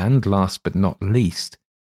 and, last but not least,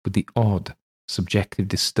 with the odd, subjective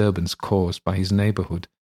disturbance caused by his neighbourhood.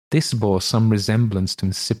 This bore some resemblance to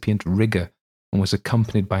incipient rigour, and was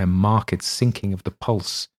accompanied by a marked sinking of the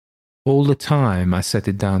pulse. All the time I set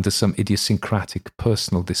it down to some idiosyncratic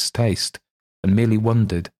personal distaste, and merely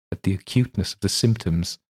wondered at the acuteness of the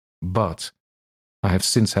symptoms. But I have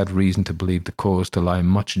since had reason to believe the cause to lie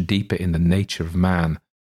much deeper in the nature of man,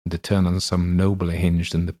 and to turn on some nobler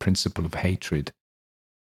hinge than the principle of hatred.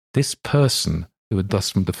 This person, who had thus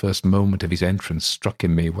from the first moment of his entrance struck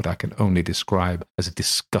in me what I can only describe as a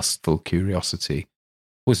disgustful curiosity,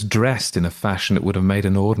 was dressed in a fashion that would have made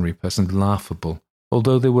an ordinary person laughable,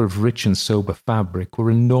 although they were of rich and sober fabric,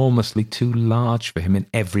 were enormously too large for him in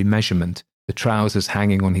every measurement, the trousers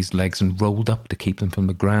hanging on his legs and rolled up to keep them from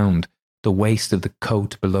the ground, the waist of the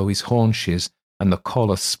coat below his haunches, and the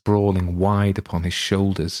collar sprawling wide upon his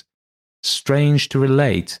shoulders. Strange to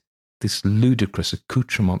relate, this ludicrous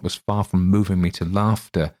accoutrement was far from moving me to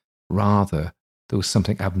laughter. Rather, there was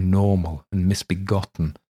something abnormal and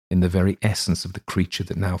misbegotten in the very essence of the creature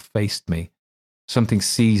that now faced me, something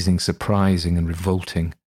seizing, surprising, and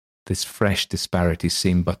revolting. This fresh disparity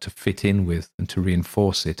seemed but to fit in with and to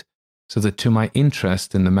reinforce it, so that to my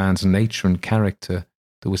interest in the man's nature and character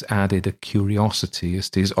there was added a curiosity as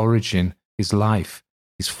to his origin, his life,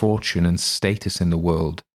 his fortune and status in the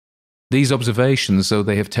world. These observations, though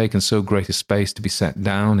they have taken so great a space to be set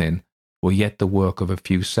down in, were yet the work of a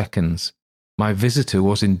few seconds. My visitor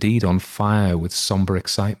was indeed on fire with sombre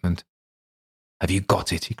excitement. "Have you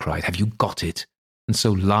got it?" he cried. "Have you got it?" And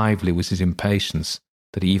so lively was his impatience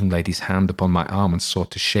that he even laid his hand upon my arm and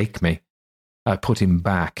sought to shake me. I put him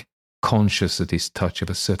back, conscious at his touch of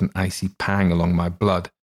a certain icy pang along my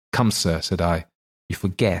blood. "Come, sir," said I, "you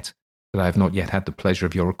forget that I have not yet had the pleasure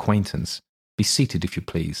of your acquaintance. Be seated, if you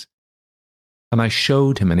please." And I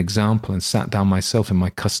showed him an example and sat down myself in my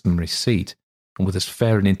customary seat, and with as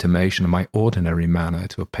fair an intimation of my ordinary manner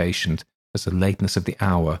to a patient as the lateness of the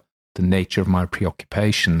hour, the nature of my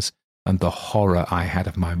preoccupations, and the horror I had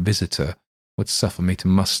of my visitor would suffer me to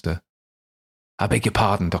muster. "I beg your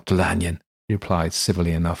pardon, Dr. Lanyon," he replied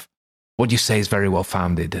civilly enough. "What you say is very well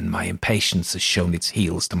founded, and my impatience has shown its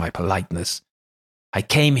heels to my politeness. I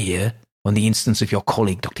came here on the instance of your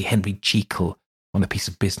colleague, Dr. Henry Jekyll, on a piece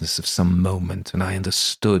of business of some moment, and I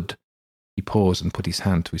understood." He paused and put his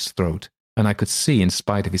hand to his throat, and I could see, in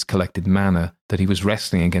spite of his collected manner, that he was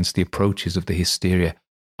wrestling against the approaches of the hysteria.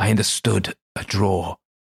 "I understood a draw."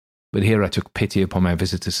 But here I took pity upon my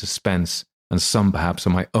visitor's suspense, and some perhaps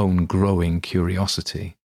on my own growing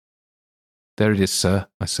curiosity. "There it is, sir,"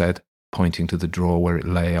 I said, pointing to the drawer where it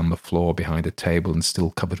lay on the floor behind a table and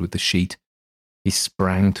still covered with the sheet. He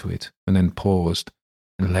sprang to it, and then paused,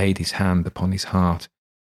 and laid his hand upon his heart.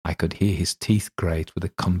 I could hear his teeth grate with the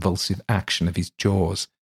convulsive action of his jaws,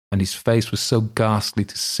 and his face was so ghastly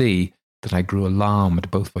to see that I grew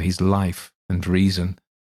alarmed both for his life and reason.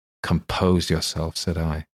 "Compose yourself," said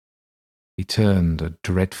I. He turned a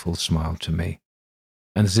dreadful smile to me,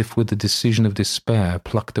 and as if with the decision of despair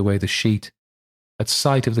plucked away the sheet. At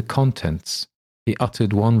sight of the contents, he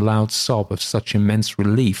uttered one loud sob of such immense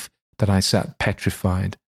relief that I sat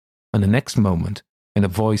petrified, and the next moment, in a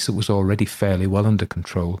voice that was already fairly well under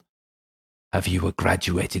control, "Have you a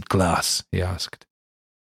graduated glass?" he asked.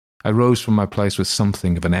 I rose from my place with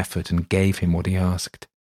something of an effort and gave him what he asked.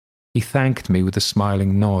 He thanked me with a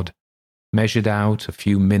smiling nod, measured out a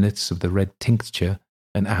few minutes of the red tincture,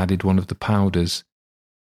 and added one of the powders.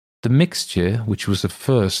 The mixture, which was at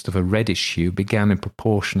first of a reddish hue, began in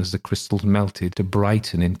proportion as the crystals melted to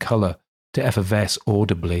brighten in colour, to effervesce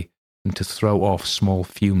audibly, and to throw off small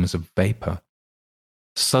fumes of vapour.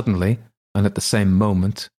 Suddenly, and at the same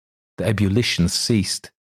moment, the ebullition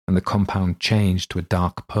ceased, and the compound changed to a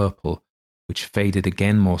dark purple, which faded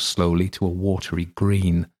again more slowly to a watery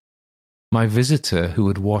green. My visitor, who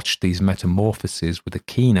had watched these metamorphoses with a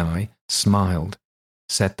keen eye, smiled,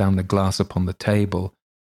 set down the glass upon the table,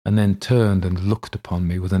 and then turned and looked upon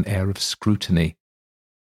me with an air of scrutiny.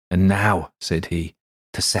 "And now," said he,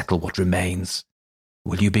 "to settle what remains.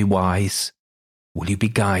 Will you be wise? Will you be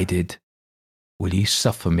guided? Will you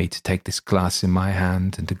suffer me to take this glass in my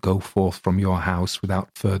hand and to go forth from your house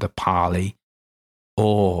without further parley?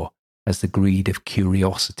 Or has the greed of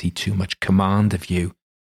curiosity too much command of you?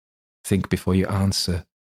 Think before you answer,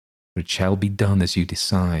 for it shall be done as you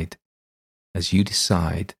decide. As you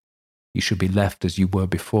decide, you should be left as you were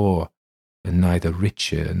before, and neither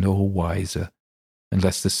richer nor wiser,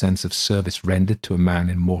 unless the sense of service rendered to a man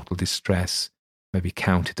in mortal distress may be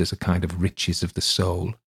counted as a kind of riches of the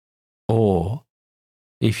soul. Or,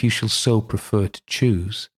 if you shall so prefer to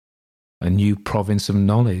choose, a new province of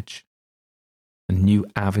knowledge, and new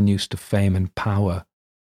avenues to fame and power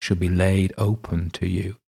shall be laid open to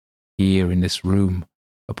you, here in this room,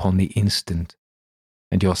 upon the instant,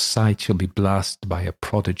 and your sight shall be blasted by a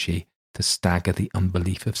prodigy to stagger the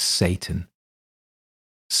unbelief of Satan."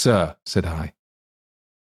 "Sir," said I,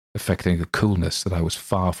 affecting a coolness that I was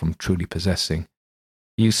far from truly possessing,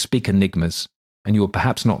 "you speak enigmas, and you will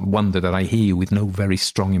perhaps not wonder that I hear you with no very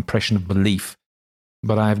strong impression of belief,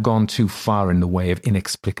 but I have gone too far in the way of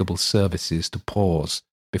inexplicable services to pause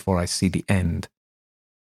before I see the end."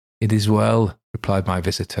 "It is well," replied my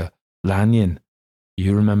visitor. "Lanyon,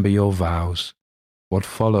 you remember your vows. What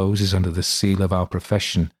follows is under the seal of our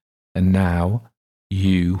profession, and now,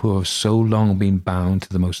 you who have so long been bound to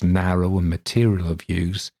the most narrow and material of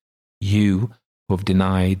views, you who have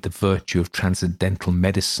denied the virtue of transcendental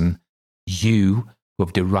medicine, you who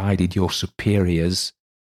have derided your superiors,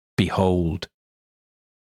 behold."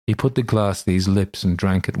 He put the glass to his lips and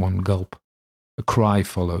drank at one gulp. A cry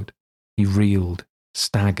followed. He reeled,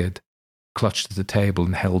 staggered, clutched at the table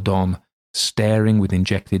and held on, staring with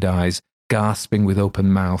injected eyes, gasping with open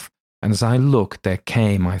mouth, and as I looked there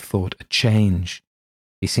came, I thought, a change.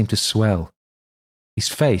 He seemed to swell. His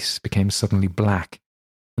face became suddenly black,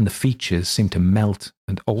 and the features seemed to melt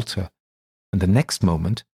and alter, and the next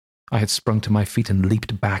moment I had sprung to my feet and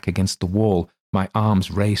leaped back against the wall, my arms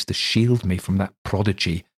raised to shield me from that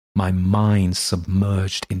prodigy, my mind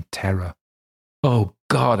submerged in terror. "Oh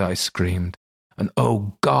God!" I screamed, and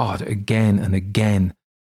 "Oh God!" again and again,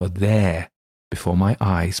 for there, before my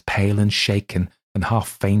eyes, pale and shaken, and half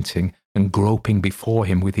fainting, and groping before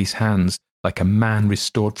him with his hands, like a man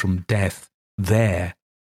restored from death, there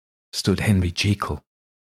stood Henry Jekyll.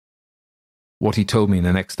 What he told me in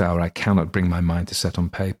the next hour I cannot bring my mind to set on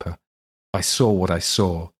paper. I saw what I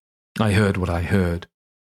saw, I heard what I heard,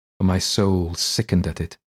 for my soul sickened at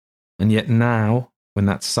it. And yet now, when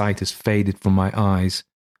that sight has faded from my eyes,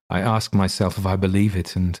 I ask myself if I believe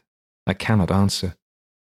it, and I cannot answer.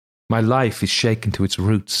 My life is shaken to its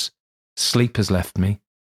roots. Sleep has left me.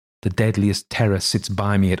 The deadliest terror sits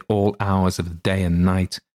by me at all hours of the day and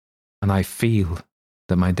night, and I feel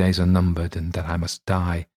that my days are numbered and that I must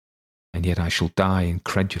die, and yet I shall die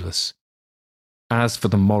incredulous. As for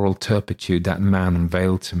the moral turpitude that man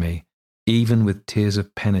unveiled to me, even with tears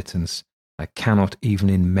of penitence, I cannot even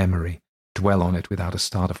in memory dwell on it without a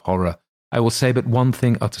start of horror. I will say but one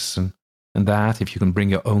thing, Utterson, and that, if you can bring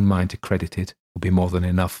your own mind to credit it, will be more than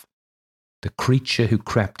enough. The creature who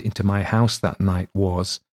crept into my house that night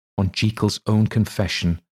was, on Jekyll's own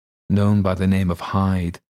confession, known by the name of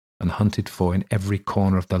Hyde, and hunted for in every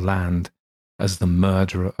corner of the land as the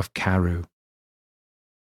murderer of Carew.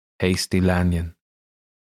 Hasty Lanyon.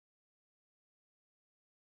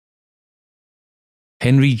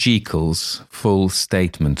 Henry Jekyll's full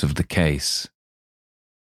statement of the case.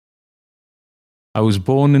 I was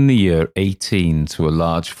born in the year 18 to a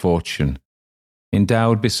large fortune,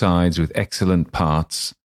 endowed besides with excellent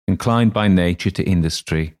parts, inclined by nature to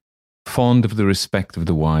industry, fond of the respect of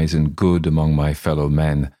the wise and good among my fellow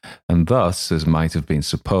men, and thus, as might have been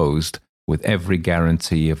supposed, with every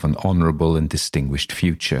guarantee of an honourable and distinguished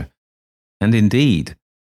future. And indeed,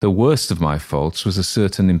 the worst of my faults was a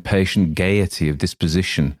certain impatient gaiety of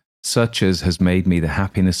disposition, such as has made me the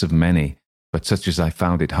happiness of many, but such as I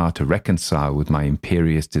found it hard to reconcile with my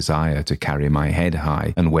imperious desire to carry my head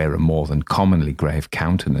high and wear a more than commonly grave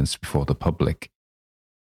countenance before the public.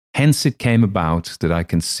 Hence it came about that I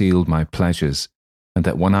concealed my pleasures, and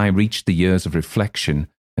that when I reached the years of reflection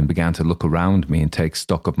and began to look around me and take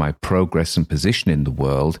stock of my progress and position in the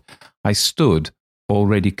world, I stood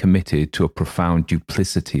already committed to a profound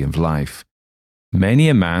duplicity of life. Many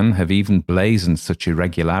a man have even blazoned such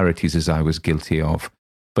irregularities as I was guilty of,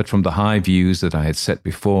 but from the high views that I had set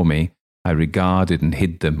before me, I regarded and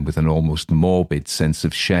hid them with an almost morbid sense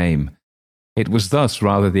of shame. It was thus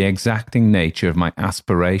rather the exacting nature of my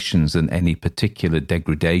aspirations than any particular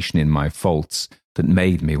degradation in my faults that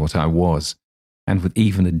made me what I was, and with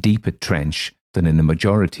even a deeper trench than in the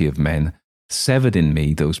majority of men, severed in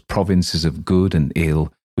me those provinces of good and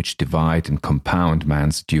ill which divide and compound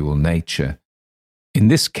man's dual nature. In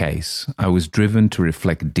this case, I was driven to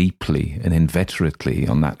reflect deeply and inveterately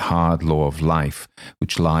on that hard law of life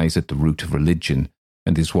which lies at the root of religion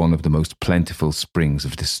and is one of the most plentiful springs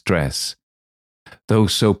of distress. Though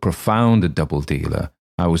so profound a double-dealer,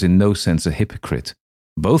 I was in no sense a hypocrite.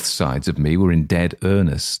 Both sides of me were in dead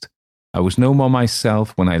earnest. I was no more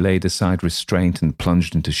myself when I laid aside restraint and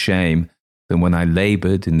plunged into shame than when I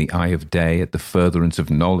laboured in the eye of day at the furtherance of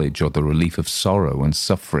knowledge or the relief of sorrow and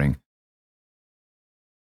suffering.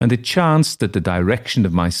 And it chanced that the direction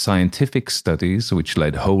of my scientific studies, which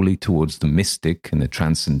led wholly towards the mystic and the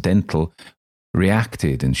transcendental,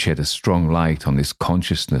 reacted and shed a strong light on this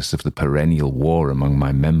consciousness of the perennial war among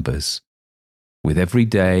my members. With every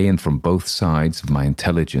day and from both sides of my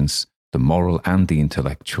intelligence, the moral and the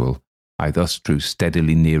intellectual, I thus drew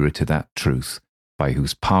steadily nearer to that truth, by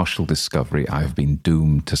whose partial discovery I have been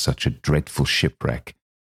doomed to such a dreadful shipwreck,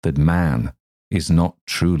 that man is not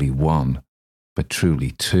truly one, but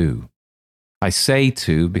truly two. I say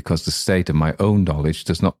two because the state of my own knowledge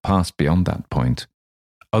does not pass beyond that point.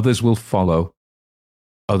 Others will follow,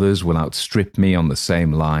 others will outstrip me on the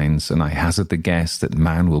same lines, and I hazard the guess that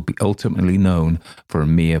man will be ultimately known for a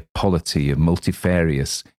mere polity of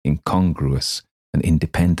multifarious, incongruous, and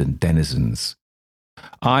independent denizens.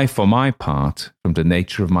 I, for my part, from the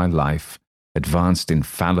nature of my life, advanced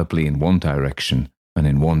infallibly in one direction, and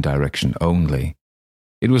in one direction only.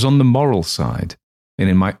 It was on the moral side, and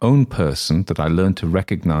in my own person, that I learned to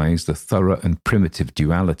recognize the thorough and primitive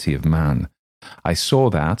duality of man. I saw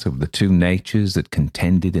that, of the two natures that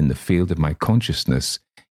contended in the field of my consciousness,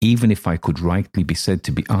 even if I could rightly be said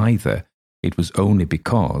to be either, it was only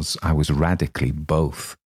because I was radically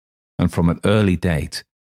both. And from an early date,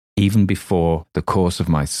 even before the course of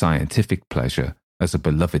my scientific pleasure, as a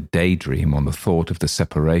beloved daydream on the thought of the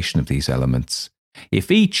separation of these elements.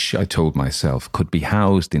 If each, I told myself, could be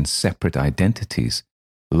housed in separate identities,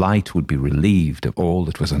 light would be relieved of all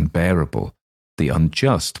that was unbearable. The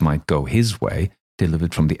unjust might go his way,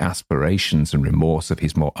 delivered from the aspirations and remorse of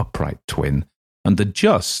his more upright twin, and the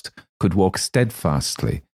just could walk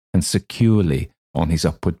steadfastly and securely on his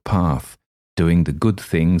upward path, doing the good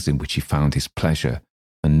things in which he found his pleasure,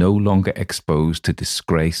 and no longer exposed to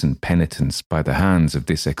disgrace and penitence by the hands of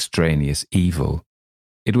this extraneous evil.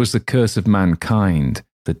 It was the curse of mankind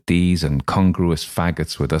that these incongruous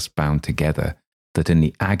faggots were thus bound together, that in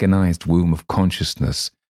the agonized womb of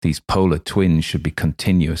consciousness these polar twins should be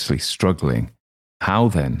continuously struggling. How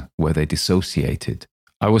then were they dissociated?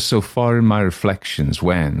 I was so far in my reflections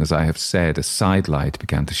when, as I have said, a sidelight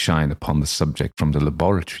began to shine upon the subject from the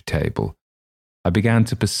laboratory table. I began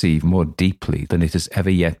to perceive more deeply than it has ever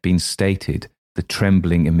yet been stated the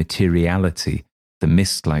trembling immateriality, the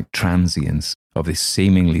mist-like transience of this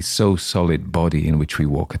seemingly so solid body in which we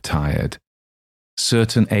walk attired.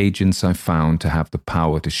 Certain agents I found to have the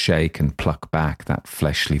power to shake and pluck back that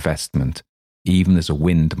fleshly vestment, even as a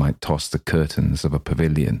wind might toss the curtains of a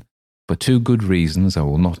pavilion. For two good reasons I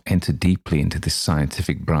will not enter deeply into this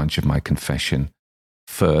scientific branch of my confession.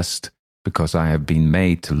 First, because I have been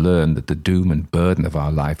made to learn that the doom and burden of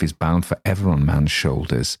our life is bound forever on man's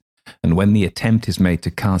shoulders, and when the attempt is made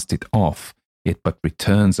to cast it off, it but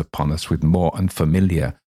returns upon us with more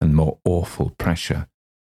unfamiliar and more awful pressure.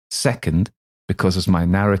 Second, because as my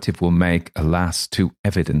narrative will make, alas, too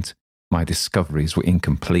evident, my discoveries were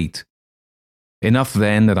incomplete. Enough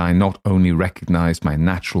then that I not only recognized my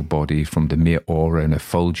natural body from the mere aura and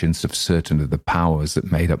effulgence of certain of the powers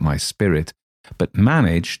that made up my spirit, but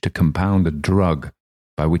managed to compound a drug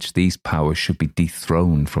by which these powers should be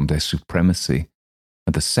dethroned from their supremacy,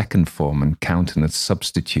 and the second form and countenance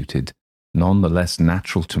substituted, none the less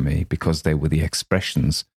natural to me because they were the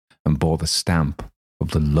expressions and bore the stamp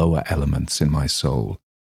of the lower elements in my soul.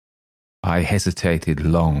 I hesitated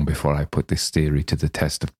long before I put this theory to the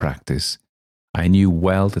test of practice. I knew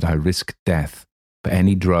well that I risked death for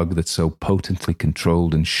any drug that so potently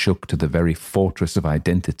controlled and shook to the very fortress of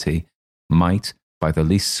identity might, by the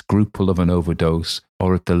least scruple of an overdose,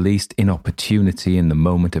 or at the least inopportunity in the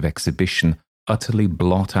moment of exhibition, utterly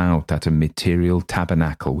blot out that immaterial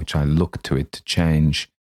tabernacle which I looked to it to change.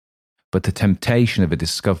 But the temptation of a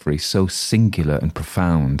discovery so singular and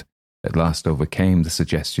profound at last overcame the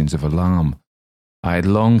suggestions of alarm. I had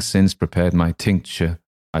long since prepared my tincture.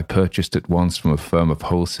 I purchased at once from a firm of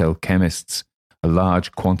wholesale chemists a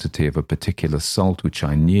large quantity of a particular salt which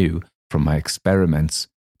I knew, from my experiments,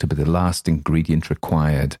 to be the last ingredient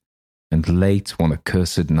required, and late one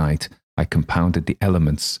accursed night I compounded the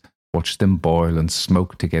elements, watched them boil and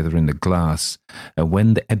smoke together in the glass, and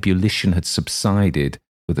when the ebullition had subsided,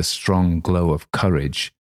 with a strong glow of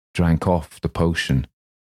courage, drank off the potion.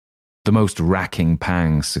 The most racking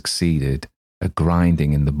pangs succeeded, a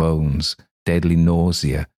grinding in the bones, deadly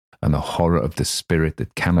nausea, and a horror of the spirit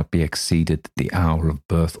that cannot be exceeded at the hour of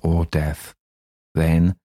birth or death.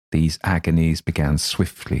 Then these agonies began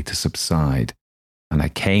swiftly to subside, and I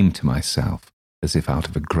came to myself as if out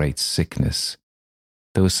of a great sickness.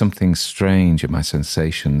 There was something strange in my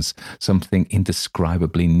sensations, something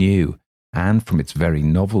indescribably new, and from its very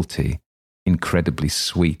novelty, incredibly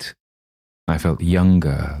sweet. I felt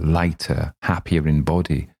younger, lighter, happier in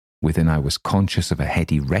body. Within I was conscious of a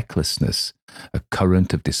heady recklessness, a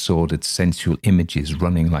current of disordered sensual images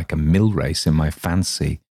running like a mill race in my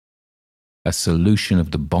fancy, a solution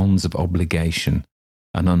of the bonds of obligation,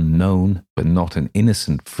 an unknown but not an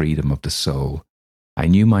innocent freedom of the soul. I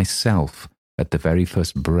knew myself, at the very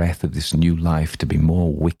first breath of this new life, to be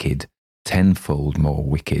more wicked, tenfold more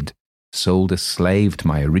wicked, sold a slave to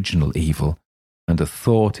my original evil, and the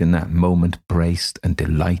thought in that moment braced and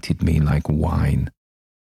delighted me like wine.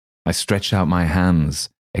 I stretched out my hands,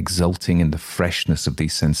 exulting in the freshness of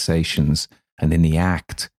these sensations, and in the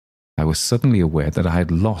act, I was suddenly aware that I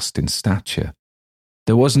had lost in stature.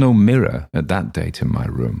 There was no mirror at that date in my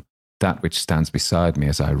room. That which stands beside me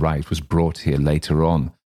as I write was brought here later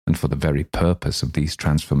on, and for the very purpose of these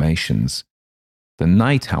transformations. The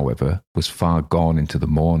night, however, was far gone into the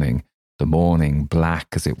morning. The morning, black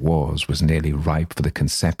as it was nearly ripe for the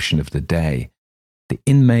conception of the day. The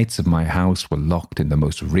inmates of my house were locked in the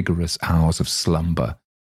most rigorous hours of slumber,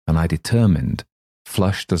 and I determined,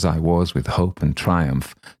 flushed as I was with hope and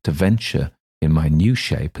triumph, to venture in my new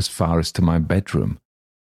shape as far as to my bedroom.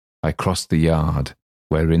 I crossed the yard,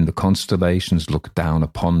 wherein the constellations looked down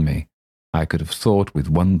upon me. I could have thought with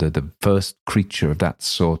wonder the first creature of that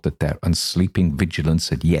sort that their unsleeping vigilance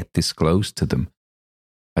had yet disclosed to them.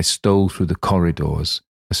 I stole through the corridors,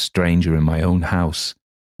 a stranger in my own house,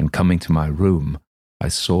 and coming to my room, I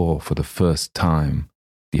saw for the first time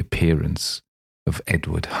the appearance of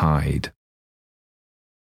Edward Hyde.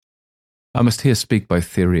 I must here speak by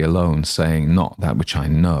theory alone, saying not that which I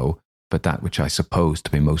know, but that which I suppose to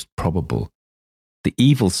be most probable. The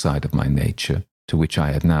evil side of my nature, to which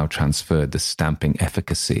I had now transferred the stamping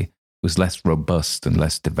efficacy, was less robust and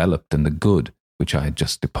less developed than the good, which I had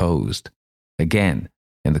just deposed. Again,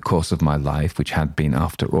 in the course of my life, which had been,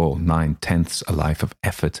 after all, 9/10 a life of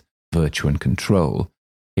effort, virtue and control,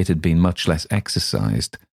 it had been much less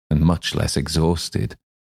exercised and much less exhausted,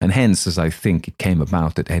 and hence, as I think, it came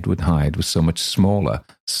about that Edward Hyde was so much smaller,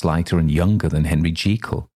 slighter and younger than Henry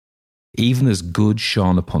Jekyll. Even as good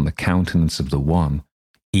shone upon the countenance of the one,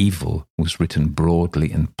 evil was written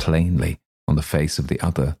broadly and plainly on the face of the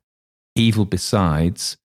other. Evil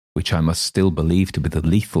besides, which I must still believe to be the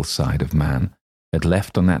lethal side of man, had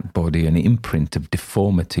left on that body an imprint of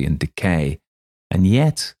deformity and decay, and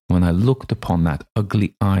yet, when I looked upon that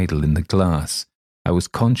ugly idol in the glass, I was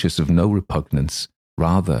conscious of no repugnance,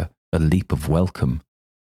 rather a leap of welcome.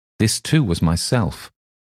 This too was myself.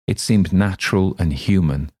 It seemed natural and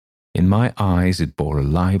human. In my eyes it bore a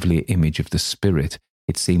livelier image of the spirit.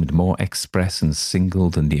 It seemed more express and single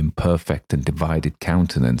than the imperfect and divided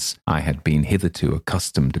countenance I had been hitherto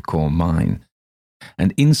accustomed to call mine.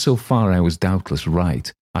 And in so far I was doubtless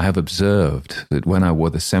right. I have observed that when I wore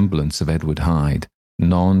the semblance of Edward Hyde,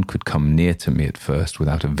 none could come near to me at first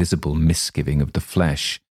without a visible misgiving of the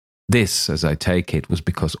flesh. This, as I take it, was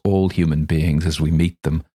because all human beings as we meet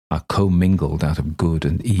them are commingled out of good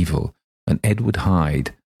and evil, and Edward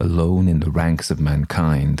Hyde, alone in the ranks of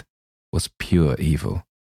mankind, was pure evil.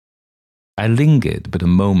 I lingered but a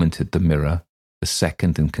moment at the mirror. The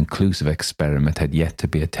second and conclusive experiment had yet to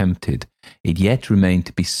be attempted. It yet remained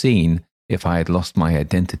to be seen if I had lost my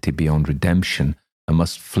identity beyond redemption and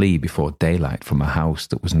must flee before daylight from a house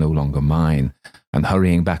that was no longer mine, and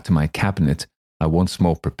hurrying back to my cabinet, I once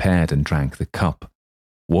more prepared and drank the cup,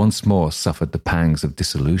 once more suffered the pangs of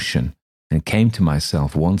dissolution, and came to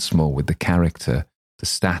myself once more with the character, the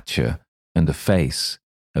stature, and the face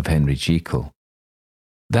of Henry Jekyll.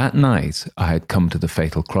 That night I had come to the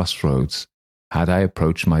fatal crossroads. Had I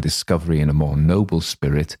approached my discovery in a more noble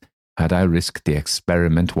spirit, had I risked the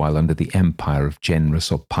experiment while under the empire of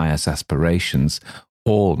generous or pious aspirations,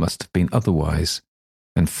 all must have been otherwise.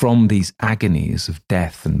 And from these agonies of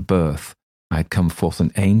death and birth, I had come forth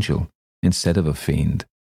an angel instead of a fiend.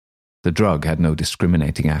 The drug had no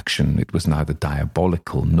discriminating action. It was neither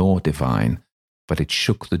diabolical nor divine, but it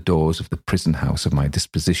shook the doors of the prison house of my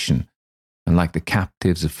disposition, and like the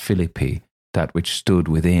captives of Philippi, that which stood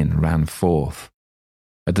within ran forth.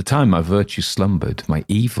 At the time my virtue slumbered, my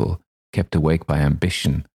evil, kept awake by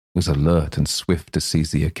ambition, was alert and swift to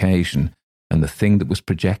seize the occasion, and the thing that was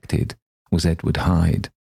projected was Edward Hyde.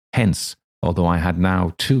 Hence, although I had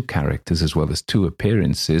now two characters as well as two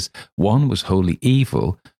appearances, one was wholly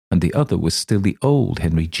evil, and the other was still the old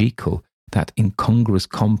Henry Jekyll, that incongruous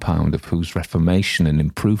compound of whose reformation and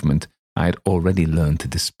improvement I had already learned to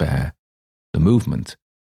despair. The movement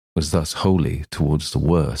was thus wholly towards the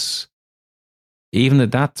worse. Even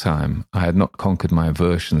at that time, I had not conquered my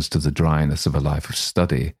aversions to the dryness of a life of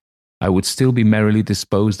study. I would still be merrily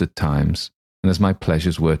disposed at times, and as my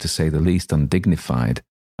pleasures were, to say the least, undignified,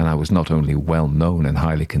 and I was not only well known and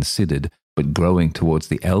highly considered, but growing towards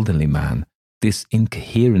the elderly man, this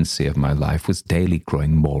incoherency of my life was daily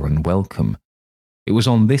growing more unwelcome. It was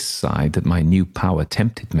on this side that my new power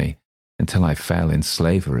tempted me, until I fell in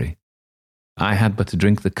slavery. I had but to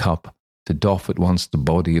drink the cup, to doff at once the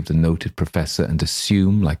body of the noted professor and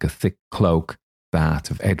assume, like a thick cloak, that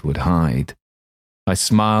of Edward Hyde. I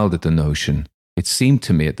smiled at the notion. It seemed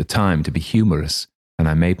to me at the time to be humorous, and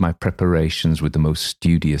I made my preparations with the most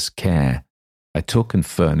studious care. I took and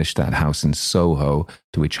furnished that house in Soho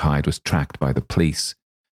to which Hyde was tracked by the police,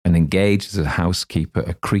 and engaged as a housekeeper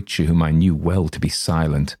a creature whom I knew well to be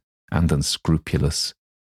silent and unscrupulous.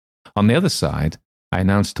 On the other side, I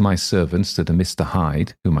announced to my servants that a Mr.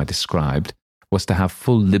 Hyde, whom I described, was to have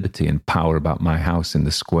full liberty and power about my house in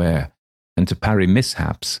the square, and to parry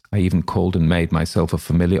mishaps, I even called and made myself a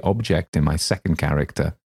familiar object in my second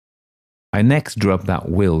character. I next drew up that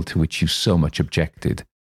will to which you so much objected,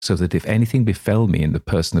 so that if anything befell me in the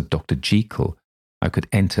person of Dr. Jekyll, I could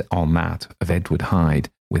enter on that of Edward Hyde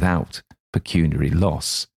without pecuniary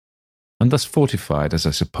loss. And thus fortified, as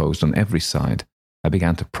I supposed, on every side, I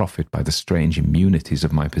began to profit by the strange immunities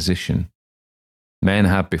of my position. Men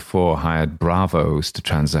had before hired bravos to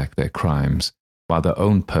transact their crimes, while their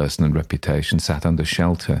own person and reputation sat under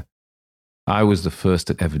shelter. I was the first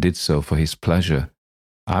that ever did so for his pleasure.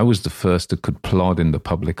 I was the first that could plod in the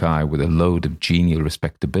public eye with a load of genial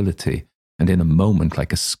respectability, and in a moment,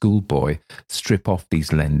 like a schoolboy, strip off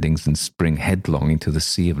these lendings and spring headlong into the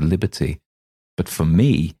sea of liberty. But for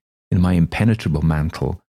me, in my impenetrable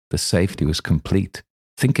mantle, the safety was complete.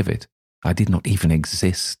 Think of it, I did not even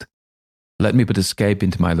exist. Let me but escape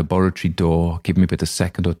into my laboratory door, give me but a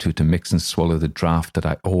second or two to mix and swallow the draught that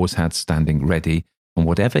I always had standing ready, and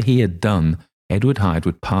whatever he had done, Edward Hyde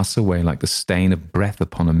would pass away like the stain of breath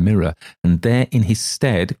upon a mirror, and there in his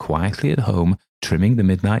stead, quietly at home, trimming the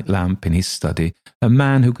midnight lamp in his study, a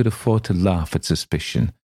man who could afford to laugh at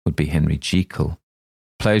suspicion would be Henry Jekyll.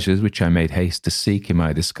 Pleasures which I made haste to seek in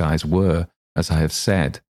my disguise were, as I have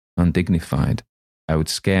said, undignified. I would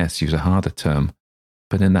scarce use a harder term,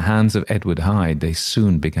 but in the hands of Edward Hyde they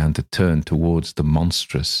soon began to turn towards the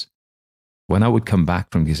monstrous. When I would come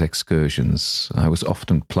back from these excursions, I was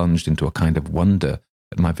often plunged into a kind of wonder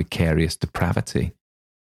at my vicarious depravity.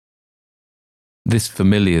 This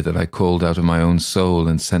familiar that I called out of my own soul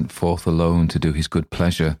and sent forth alone to do his good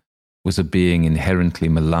pleasure was a being inherently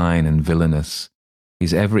malign and villainous.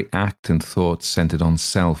 His every act and thought centered on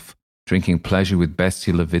self, drinking pleasure with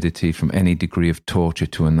bestial avidity from any degree of torture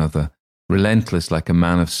to another, relentless like a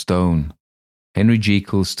man of stone. Henry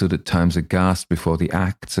Jekyll stood at times aghast before the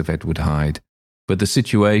acts of Edward Hyde, but the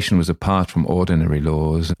situation was apart from ordinary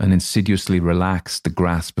laws and insidiously relaxed the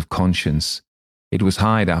grasp of conscience. It was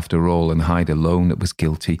Hyde after all, and Hyde alone, that was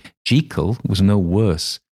guilty. Jekyll was no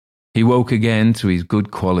worse. He woke again to his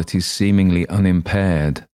good qualities seemingly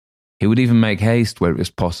unimpaired. He would even make haste where it was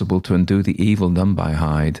possible to undo the evil done by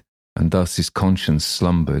Hyde, and thus his conscience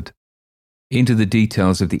slumbered. Into the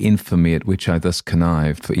details of the infamy at which I thus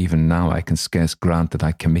connived, for even now I can scarce grant that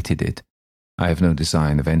I committed it, I have no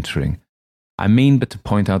design of entering. I mean but to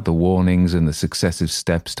point out the warnings and the successive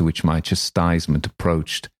steps to which my chastisement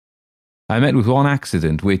approached. I met with one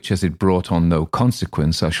accident which, as it brought on no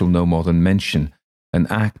consequence, I shall no more than mention. An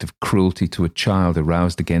act of cruelty to a child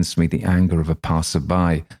aroused against me the anger of a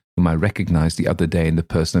passer-by, whom I recognized the other day in the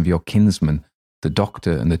person of your kinsman. The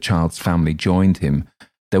doctor and the child's family joined him.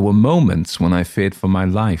 There were moments when I feared for my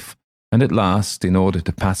life, and at last, in order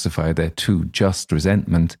to pacify their too just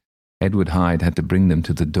resentment, Edward Hyde had to bring them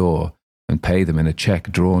to the door and pay them in a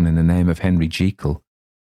cheque drawn in the name of Henry Jekyll.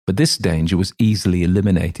 But this danger was easily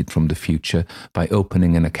eliminated from the future by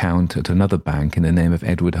opening an account at another bank in the name of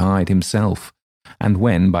Edward Hyde himself, and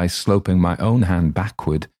when, by sloping my own hand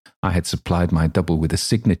backward, I had supplied my double with a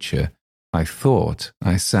signature, I thought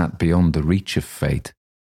I sat beyond the reach of fate.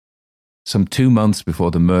 Some 2 months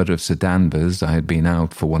before the murder of Sir Danvers, I had been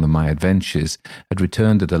out for one of my adventures, had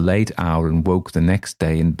returned at a late hour and woke the next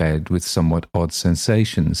day in bed with somewhat odd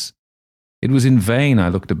sensations. It was in vain I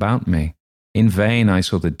looked about me. In vain I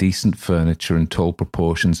saw the decent furniture and tall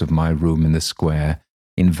proportions of my room in the square.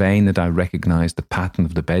 In vain that I recognized the pattern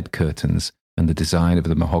of the bed curtains and the design of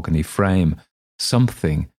the mahogany frame.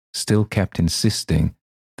 Something still kept insisting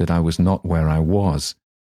that I was not where I was,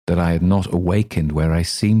 that I had not awakened where I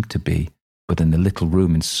seemed to be, but in the little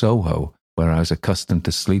room in Soho where I was accustomed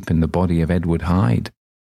to sleep in the body of Edward Hyde.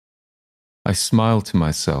 I smiled to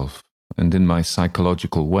myself, and in my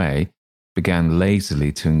psychological way began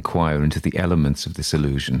lazily to inquire into the elements of this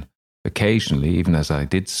illusion, occasionally, even as I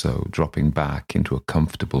did so, dropping back into a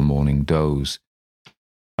comfortable morning doze.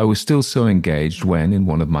 I was still so engaged when, in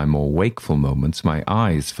one of my more wakeful moments, my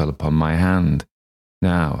eyes fell upon my hand.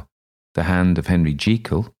 Now, the hand of Henry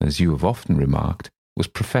Jekyll, as you have often remarked, was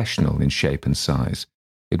professional in shape and size.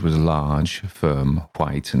 It was large, firm,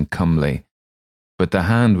 white, and comely. But the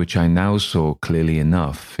hand which I now saw clearly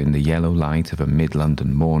enough in the yellow light of a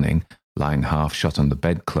mid-London morning, lying half-shut on the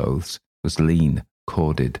bedclothes, was lean,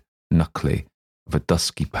 corded, knuckly, of a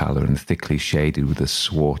dusky pallor and thickly shaded with a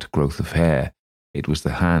swart growth of hair. It was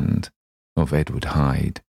the hand of Edward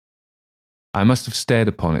Hyde. I must have stared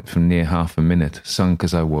upon it for near half a minute, sunk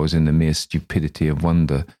as I was in the mere stupidity of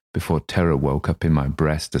wonder, before terror woke up in my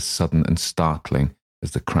breast as sudden and startling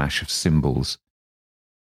as the crash of cymbals.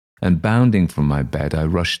 And bounding from my bed, I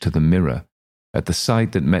rushed to the mirror. At the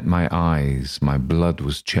sight that met my eyes, my blood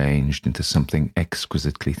was changed into something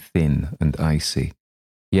exquisitely thin and icy.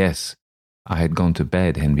 Yes, I had gone to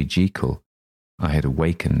bed Henry Jekyll. I had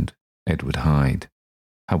awakened Edward Hyde.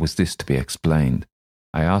 How was this to be explained?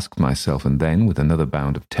 I asked myself, and then, with another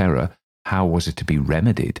bound of terror, how was it to be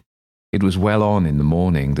remedied? It was well on in the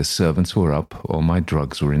morning, the servants were up, all my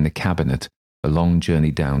drugs were in the cabinet, a long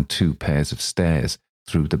journey down 2 pairs of stairs,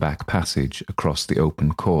 through the back passage, across the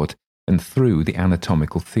open court, and through the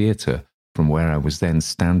anatomical theatre, from where I was then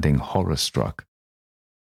standing horror-struck.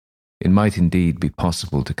 It might indeed be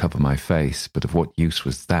possible to cover my face, but of what use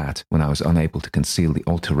was that when I was unable to conceal the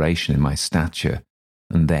alteration in my stature?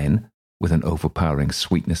 And then, with an overpowering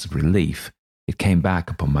sweetness of relief, it came back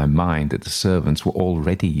upon my mind that the servants were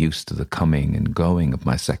already used to the coming and going of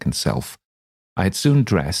my second self. I had soon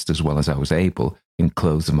dressed, as well as I was able, in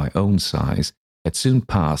clothes of my own size, had soon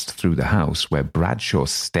passed through the house where Bradshaw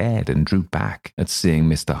stared and drew back at seeing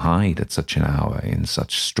Mr. Hyde at such an hour in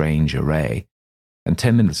such strange array, and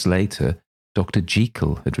 10 minutes later Dr.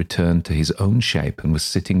 Jekyll had returned to his own shape and was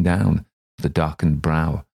sitting down, with a darkened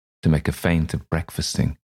brow, to make a feint of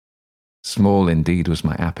breakfasting. Small indeed was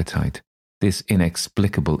my appetite. This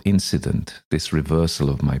inexplicable incident, this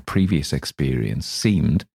reversal of my previous experience,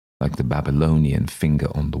 seemed, like the Babylonian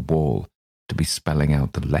finger on the wall, to be spelling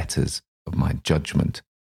out the letters of my judgment.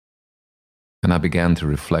 And I began to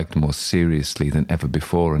reflect more seriously than ever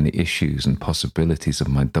before on the issues and possibilities of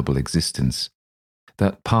my double existence.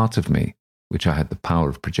 That part of me, which I had the power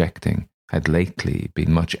of projecting, had lately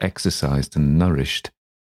been much exercised and nourished.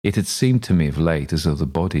 It had seemed to me of late as though the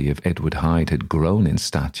body of Edward Hyde had grown in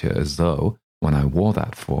stature, as though, when I wore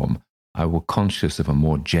that form, I were conscious of a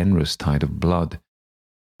more generous tide of blood.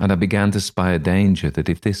 And I began to spy a danger that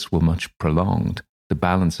if this were much prolonged, the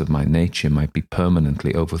balance of my nature might be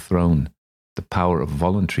permanently overthrown, the power of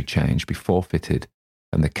voluntary change be forfeited,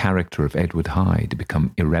 and the character of Edward Hyde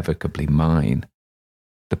become irrevocably mine.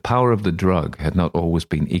 The power of the drug had not always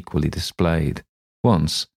been equally displayed.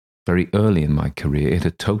 Once, very early in my career, it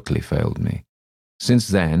had totally failed me. Since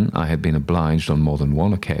then, I had been obliged on more than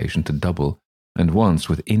one occasion to double, and once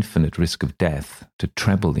with infinite risk of death to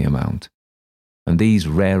treble the amount. And these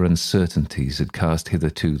rare uncertainties had cast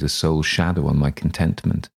hitherto the sole shadow on my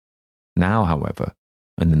contentment. Now, however,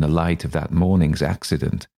 and in the light of that morning's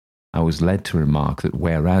accident, I was led to remark that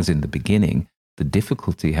whereas in the beginning the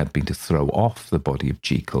difficulty had been to throw off the body of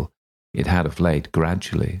Jekyll, it had of late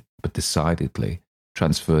gradually, but decidedly,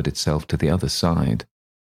 transferred itself to the other side.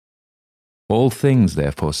 All things,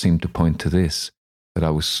 therefore, seemed to point to this, that I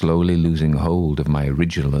was slowly losing hold of my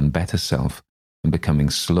original and better self, and becoming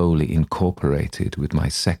slowly incorporated with my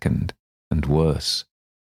second and worse.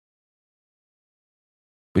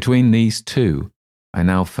 Between these two, I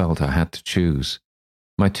now felt I had to choose.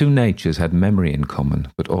 My two natures had memory in common,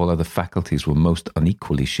 but all other faculties were most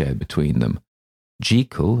unequally shared between them.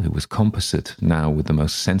 Jekyll, who was composite, now with the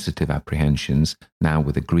most sensitive apprehensions, now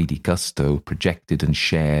with a greedy gusto, projected and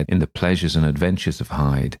shared in the pleasures and adventures of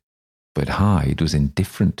Hyde. But Hyde was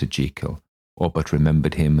indifferent to Jekyll, or but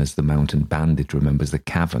remembered him as the mountain bandit remembers the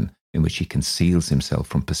cavern in which he conceals himself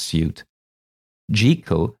from pursuit.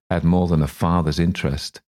 Jekyll had more than a father's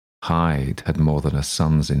interest. Hyde had more than a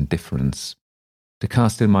son's indifference. To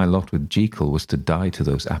cast in my lot with Jekyll was to die to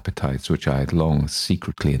those appetites which I had long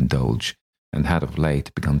secretly indulged, and had of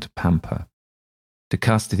late begun to pamper. To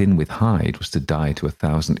cast it in with Hyde was to die to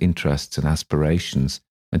 1,000 interests and aspirations,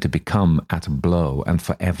 and to become at a blow and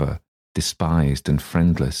forever despised and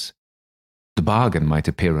friendless. The bargain might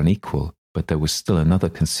appear unequal, but there was still another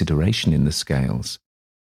consideration in the scales.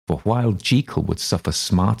 For while Jekyll would suffer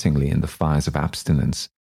smartingly in the fires of abstinence,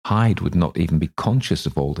 Hyde would not even be conscious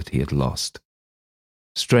of all that he had lost.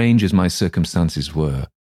 Strange as my circumstances were,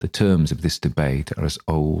 the terms of this debate are as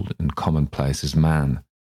old and commonplace as man.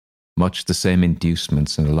 Much the same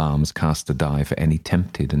inducements and alarms cast a die for any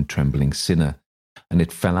tempted and trembling sinner, and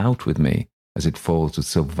it fell out with me, as it falls with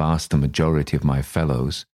so vast a majority of my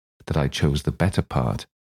fellows, that I chose the better part,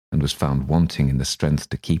 and was found wanting in the strength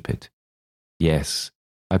to keep it. Yes,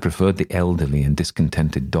 I preferred the elderly and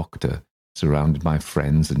discontented doctor, surrounded by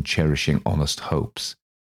friends and cherishing honest hopes,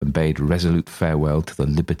 and bade resolute farewell to the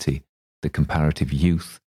liberty, the comparative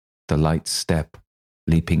youth, the light step,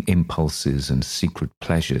 leaping impulses and secret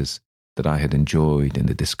pleasures that I had enjoyed in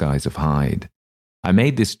the disguise of Hyde. I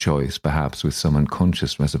made this choice perhaps with some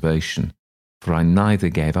unconscious reservation, for I neither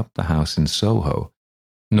gave up the house in Soho,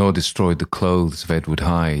 nor destroyed the clothes of Edward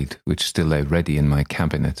Hyde, which still lay ready in my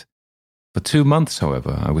cabinet. For 2 months,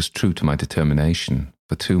 however, I was true to my determination.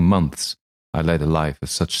 For 2 months I led a life of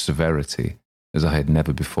such severity as I had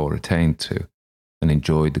never before attained to, and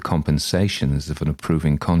enjoyed the compensations of an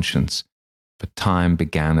approving conscience. But time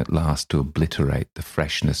began at last to obliterate the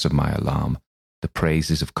freshness of my alarm. The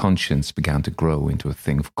praises of conscience began to grow into a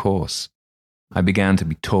thing of course. I began to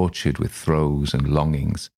be tortured with throes and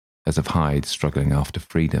longings, as of Hyde struggling after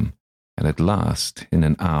freedom, and at last, in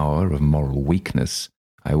an hour of moral weakness,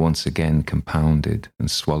 I once again compounded and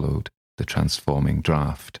swallowed the transforming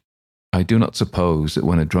draught. I do not suppose that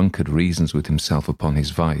when a drunkard reasons with himself upon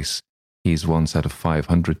his vice, he is once out of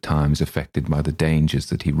 500 times affected by the dangers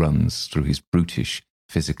that he runs through his brutish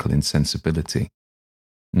physical insensibility.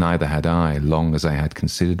 Neither had I, long as I had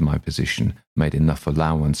considered my position, made enough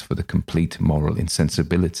allowance for the complete moral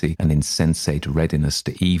insensibility and insensate readiness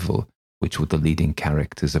to evil which were the leading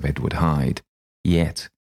characters of Edward Hyde. Yet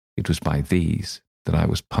it was by these that I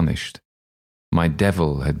was punished. My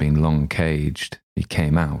devil had been long caged. He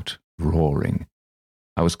came out roaring.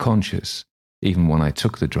 I was conscious, even when I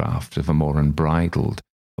took the draught, of a more unbridled,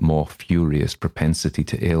 a more furious propensity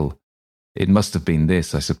to ill. It must have been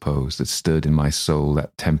this, I suppose, that stirred in my soul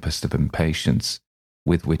that tempest of impatience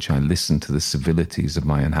with which I listened to the civilities of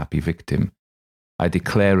my unhappy victim. I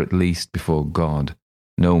declare at least before God,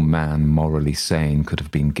 no man morally sane could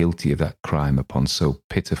have been guilty of that crime upon so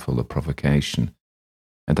pitiful a provocation,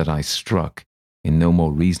 and that I struck in no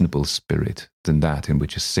more reasonable spirit than that in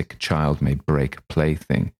which a sick child may break a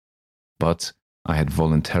plaything. But I had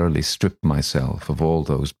voluntarily stripped myself of all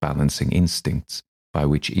those balancing instincts by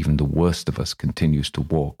which even the worst of us continues to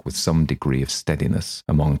walk with some degree of steadiness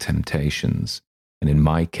among temptations, and in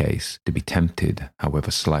my case, to be tempted, however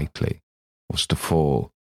slightly, was to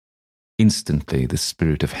fall. Instantly the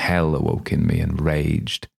spirit of hell awoke in me and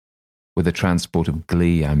raged. With a transport of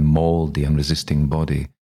glee I mauled the unresisting body,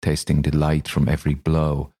 tasting delight from every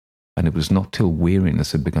blow, and it was not till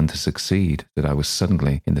weariness had begun to succeed that I was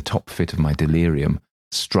suddenly, in the top fit of my delirium,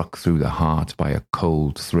 struck through the heart by a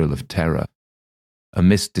cold thrill of terror. A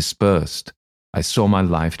mist dispersed. I saw my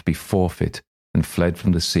life to be forfeit, and fled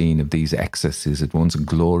from the scene of these excesses, at once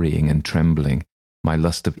glorying and trembling, my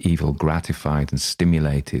lust of evil gratified and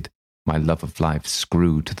stimulated, my love of life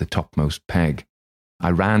screwed to the topmost peg. I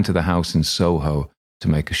ran to the house in Soho to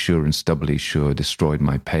make assurance doubly sure destroyed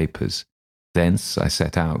my papers. Thence I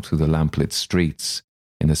set out through the lamplit streets,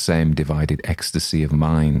 in the same divided ecstasy of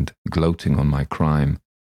mind, gloating on my crime,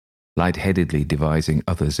 light-headedly devising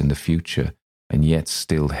others in the future, and yet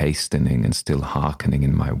still hastening and still hearkening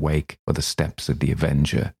in my wake for the steps of the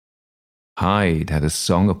avenger. Hyde had a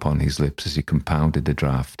song upon his lips as he compounded the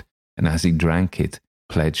draught, and as he drank it,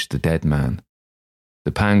 pledged the dead man.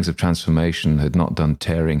 The pangs of transformation had not done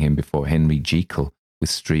tearing him before Henry Jekyll, with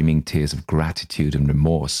streaming tears of gratitude and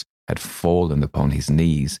remorse, had fallen upon his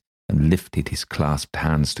knees and lifted his clasped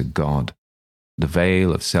hands to God. The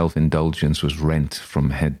veil of self-indulgence was rent from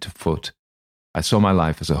head to foot. I saw my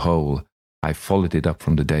life as a whole. I followed it up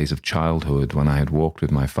from the days of childhood when I had walked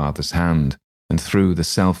with my father's hand, and through the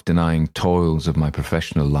self-denying toils of my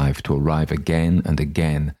professional life to arrive again and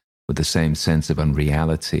again with the same sense of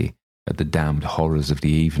unreality at the damned horrors of the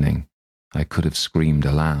evening. I could have screamed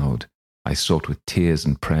aloud. I sought with tears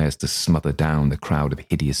and prayers to smother down the crowd of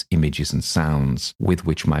hideous images and sounds with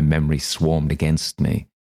which my memory swarmed against me,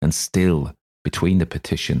 and still, between the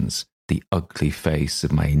petitions, the ugly face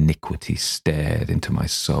of my iniquity stared into my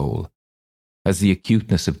soul. As the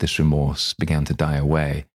acuteness of this remorse began to die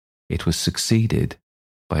away, it was succeeded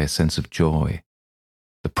by a sense of joy.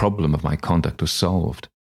 The problem of my conduct was solved.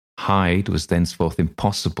 Hyde was thenceforth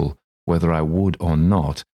impossible. Whether I would or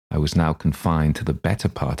not, I was now confined to the better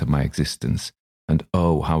part of my existence, and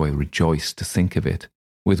oh, how I rejoiced to think of it.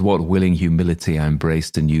 With what willing humility I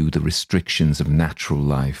embraced anew the restrictions of natural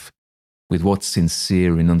life. With what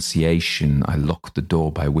sincere renunciation I locked the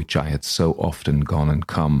door by which I had so often gone and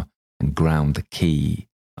come, and ground the key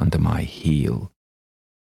under my heel.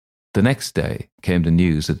 The next day came the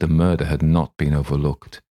news that the murder had not been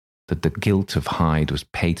overlooked, that the guilt of Hyde was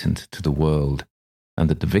patent to the world, and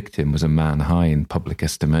that the victim was a man high in public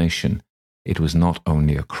estimation. It was not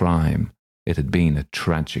only a crime, it had been a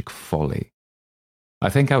tragic folly. I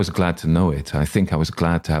think I was glad to know it. I think I was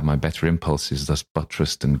glad to have my better impulses thus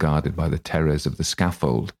buttressed and guarded by the terrors of the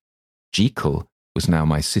scaffold. Jekyll was now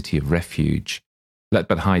my city of refuge. Let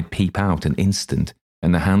but Hyde peep out an instant,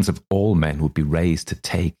 and the hands of all men would be raised to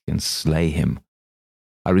take and slay him.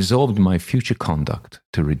 I resolved in my future conduct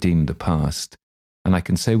to redeem the past, and I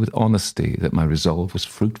can say with honesty that my resolve was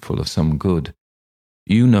fruitful of some good.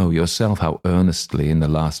 You know yourself how earnestly in the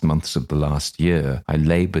last months of the last year I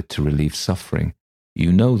laboured to relieve suffering.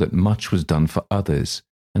 You know that much was done for others,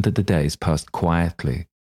 and that the days passed quietly,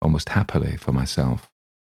 almost happily for myself.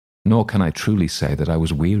 Nor can I truly say that I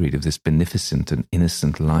was wearied of this beneficent and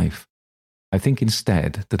innocent life. I think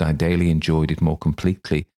instead that I daily enjoyed it more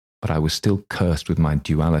completely, but I was still cursed with my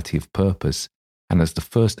duality of purpose, and as the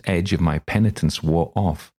first edge of my penitence wore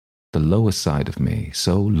off, the lower side of me,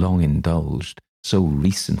 so long indulged, so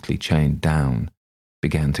recently chained down,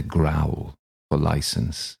 began to growl for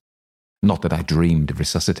license. Not that I dreamed of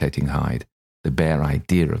resuscitating Hyde. The bare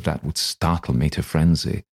idea of that would startle me to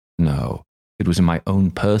frenzy. No, it was in my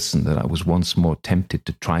own person that I was once more tempted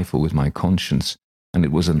to trifle with my conscience, and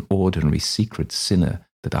it was an ordinary secret sinner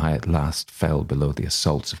that I at last fell below the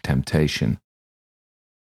assaults of temptation.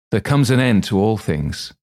 There comes an end to all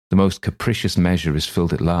things. The most capricious measure is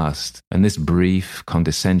filled at last, and this brief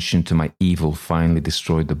condescension to my evil finally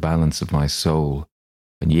destroyed the balance of my soul.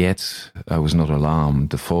 And yet I was not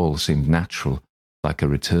alarmed. The fall seemed natural, like a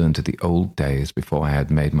return to the old days before I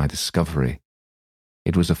had made my discovery.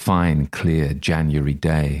 It was a fine, clear January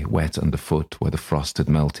day, wet underfoot where the frost had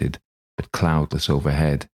melted, but cloudless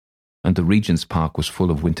overhead, and the Regent's Park was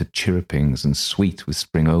full of winter chirrupings and sweet with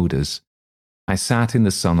spring odours. I sat in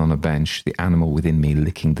the sun on a bench, the animal within me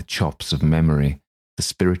licking the chops of memory, the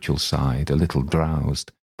spiritual side a little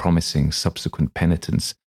drowsed, promising subsequent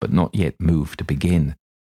penitence, but not yet moved to begin.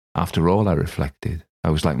 After all, I reflected, I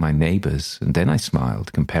was like my neighbours, and then I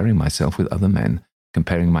smiled, comparing myself with other men,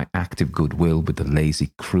 comparing my active goodwill with the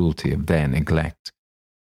lazy cruelty of their neglect.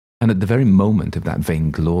 And at the very moment of that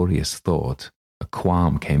vainglorious thought, a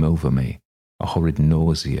qualm came over me, a horrid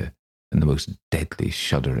nausea, and the most deadly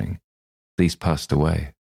shuddering. These passed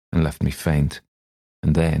away, and left me faint,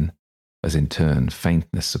 and then, as in turn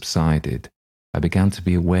faintness subsided, I began to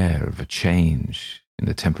be aware of a change in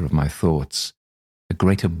the temper of my thoughts, a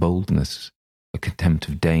greater boldness, a contempt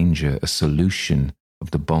of danger, a solution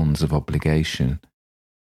of the bonds of obligation.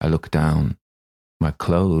 I looked down. My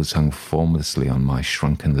clothes hung formlessly on my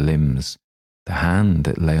shrunken limbs. The hand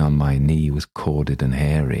that lay on my knee was corded and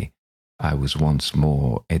hairy. I was once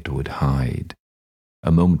more Edward Hyde.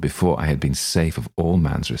 A moment before I had been safe of all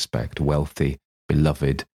man's respect, wealthy,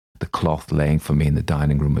 beloved, the cloth laying for me in the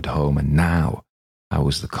dining room at home, and now I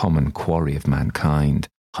was the common quarry of mankind,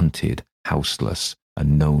 hunted, houseless, a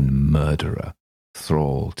known murderer,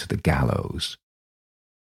 thrall to the gallows.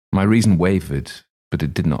 My reason wavered, but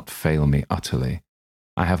it did not fail me utterly.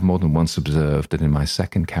 I have more than once observed that in my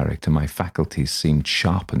second character my faculties seemed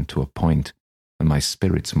sharpened to a point, and my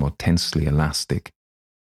spirits more tensely elastic.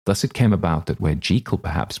 Thus it came about that where Jekyll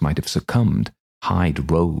perhaps might have succumbed,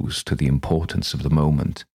 Hyde rose to the importance of the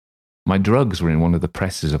moment. My drugs were in one of the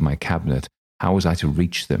presses of my cabinet. How was I to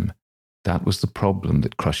reach them? That was the problem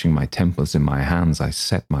that, crushing my temples in my hands, I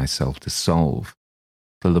set myself to solve.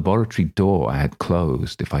 The laboratory door I had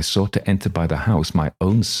closed. If I sought to enter by the house, my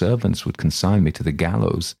own servants would consign me to the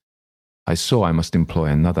gallows. I saw I must employ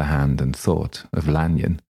another hand, and thought of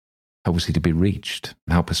Lanyon. How was he to be reached?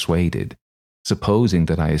 How persuaded? Supposing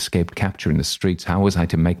that I escaped capture in the streets, how was I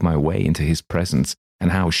to make my way into his presence?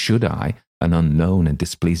 And how should I, an unknown and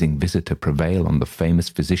displeasing visitor, prevail on the famous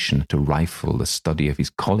physician to rifle the study of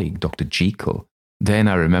his colleague, Dr. Jekyll? Then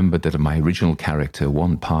I remembered that of my original character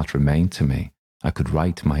one part remained to me. I could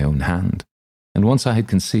write my own hand. And once I had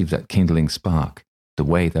conceived that kindling spark, the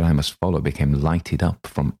way that I must follow became lighted up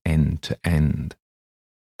from end to end.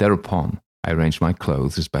 Thereupon, I arranged my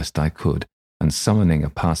clothes as best I could, and summoning a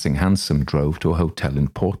passing hansom, drove to a hotel in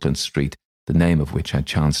Portland Street, the name of which I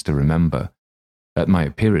chanced to remember. At my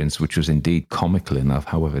appearance, which was indeed comical enough,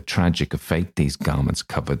 however tragic a fate these garments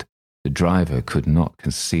covered, the driver could not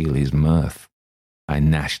conceal his mirth. I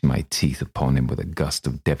gnashed my teeth upon him with a gust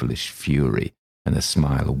of devilish fury, and a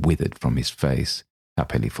smile withered from his face,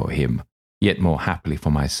 happily for him, yet more happily for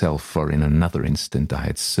myself, for in another instant I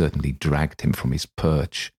had certainly dragged him from his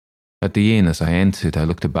perch. At the inn, as I entered, I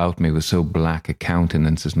looked about me with so black a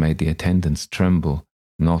countenance as made the attendants tremble.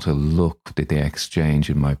 Not a look did they exchange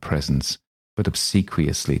in my presence, but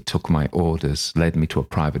obsequiously took my orders, led me to a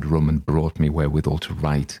private room, and brought me wherewithal to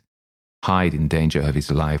write. Hyde, in danger of his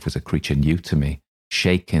life, was a creature new to me,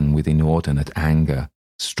 shaken with inordinate anger,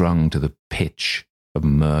 strung to the pitch of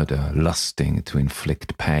murder, lusting to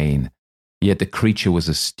inflict pain. Yet the creature was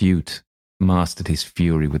astute, mastered his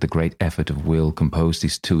fury with a great effort of will, composed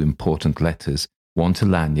his two important letters, one to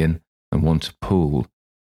Lanyon and one to Poole,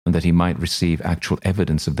 and that he might receive actual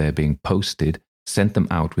evidence of their being posted, sent them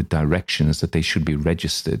out with directions that they should be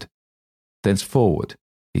registered. Thenceforward,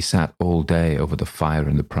 he sat all day over the fire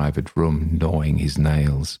in the private room, gnawing his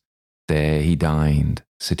nails. There he dined,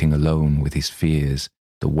 sitting alone with his fears,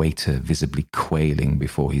 the waiter visibly quailing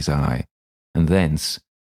before his eye, and thence,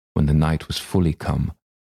 when the night was fully come,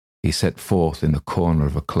 he set forth in the corner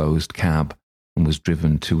of a closed cab, and was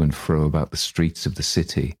driven to and fro about the streets of the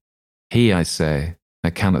city. He, I say,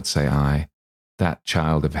 I cannot say I, that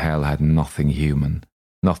child of hell had nothing human,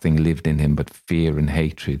 nothing lived in him but fear and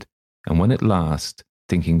hatred, and when at last,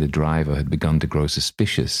 thinking the driver had begun to grow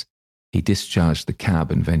suspicious, he discharged the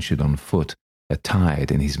cab and ventured on foot,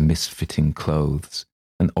 attired in his misfitting clothes,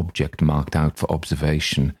 an object marked out for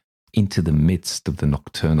observation, into the midst of the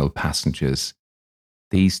nocturnal passengers.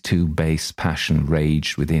 These two base passion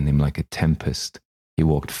raged within him like a tempest. He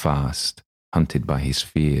walked fast, hunted by his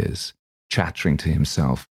fears, chattering to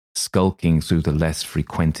himself, skulking through the less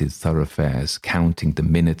frequented thoroughfares, counting the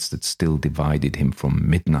minutes that still divided him from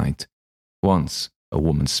midnight. Once a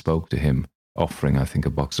woman spoke to him, offering, I think,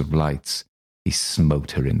 a box of lights. He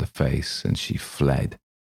smote her in the face, and she fled.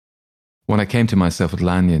 When I came to myself at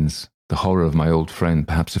Lanyon's, the horror of my old friend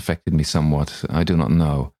perhaps affected me somewhat. I do not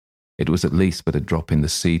know. It was at least but a drop in the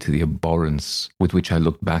sea to the abhorrence with which I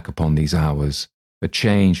looked back upon these hours. A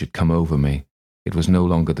change had come over me. It was no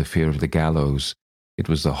longer the fear of the gallows. It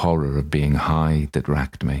was the horror of being Hyde that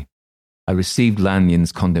racked me. I received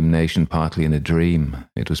Lanyon's condemnation partly in a dream.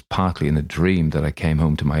 It was partly in a dream that I came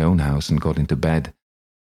home to my own house and got into bed.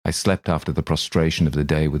 I slept after the prostration of the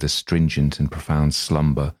day with a stringent and profound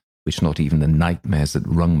slumber, which not even the nightmares that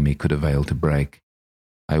wrung me could avail to break.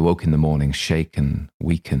 I woke in the morning shaken,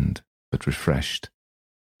 weakened, but refreshed.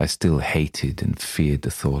 I still hated and feared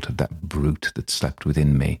the thought of that brute that slept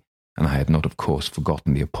within me, and I had not, of course,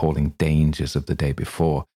 forgotten the appalling dangers of the day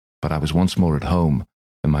before, but I was once more at home,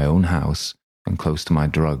 in my own house, and close to my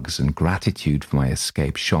drugs, and gratitude for my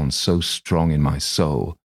escape shone so strong in my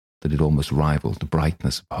soul that it almost rivaled the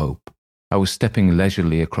brightness of hope. I was stepping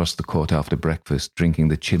leisurely across the court after breakfast, drinking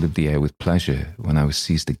the chill of the air with pleasure, when I was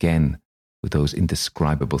seized again with those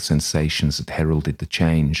indescribable sensations that heralded the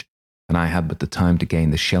change, and I had but the time to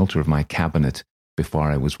gain the shelter of my cabinet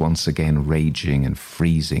before I was once again raging and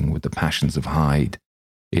freezing with the passions of Hyde.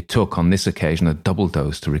 It took, on this occasion, a double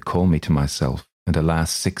dose to recall me to myself, and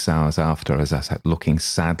alas, 6 hours after, as I sat looking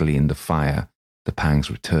sadly in the fire, the pangs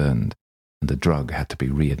returned, and the drug had to be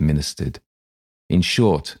re-administered. In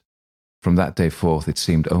short, from that day forth, it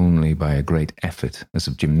seemed only by a great effort, as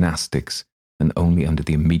of gymnastics, and only under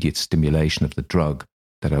the immediate stimulation of the drug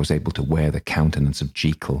that I was able to wear the countenance of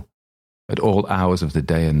Jekyll. At all hours of the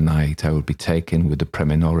day and night, I would be taken with a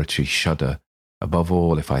premonitory shudder. Above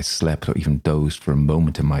all, if I slept or even dozed for a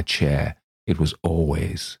moment in my chair, it was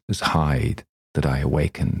always as Hyde that I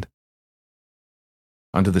awakened.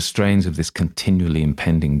 Under the strains of this continually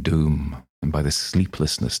impending doom, and by the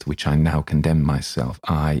sleeplessness to which I now condemned myself,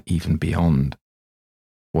 even beyond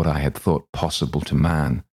what I had thought possible to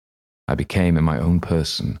man, I became in my own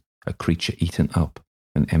person a creature eaten up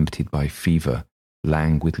and emptied by fever,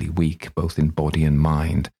 languidly weak both in body and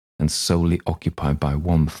mind, and solely occupied by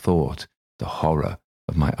one thought, the horror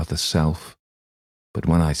of my other self. But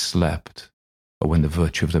when I slept, or when the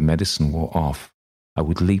virtue of the medicine wore off, I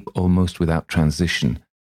would leap almost without transition,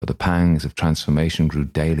 for the pangs of transformation grew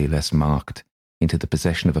daily less marked, into the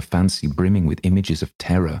possession of a fancy brimming with images of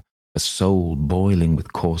terror, a soul boiling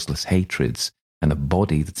with causeless hatreds, and a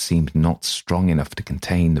body that seemed not strong enough to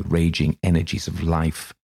contain the raging energies of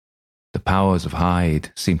life. The powers of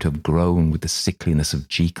Hyde seemed to have grown with the sickliness of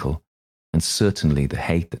Jekyll, and certainly the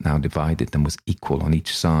hate that now divided them was equal on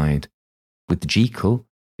each side. With Jekyll,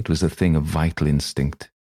 it was a thing of vital instinct.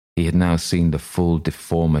 He had now seen the full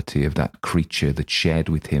deformity of that creature that shared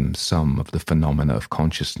with him some of the phenomena of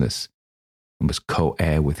consciousness, and was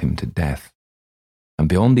co-heir with him to death. And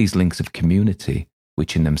beyond these links of community,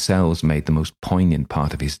 which in themselves made the most poignant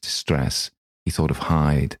part of his distress, he thought of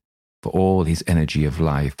Hyde, for all his energy of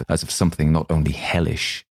life, as of something not only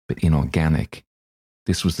hellish, but inorganic.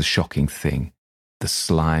 This was the shocking thing. The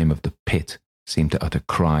slime of the pit seemed to utter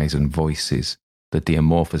cries and voices, that the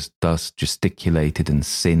amorphous dust gesticulated and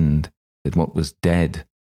sinned, that what was dead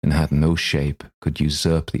and had no shape could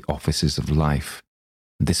usurp the offices of life.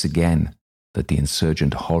 And this again, that the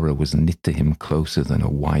insurgent horror was knit to him closer than a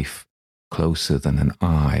wife, closer than an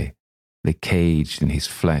eye, lay caged in his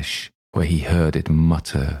flesh, where he heard it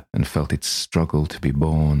mutter and felt it struggle to be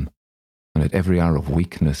born, and at every hour of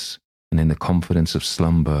weakness and in the confidence of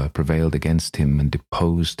slumber prevailed against him and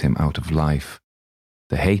deposed him out of life.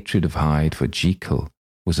 The hatred of Hyde for Jekyll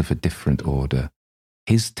was of a different order.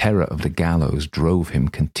 His terror of the gallows drove him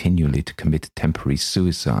continually to commit temporary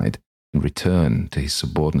suicide and return to his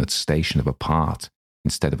subordinate station of a part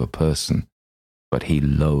instead of a person. But he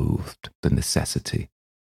loathed the necessity.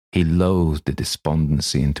 He loathed the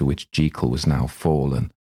despondency into which Jekyll was now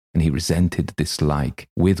fallen, and he resented the dislike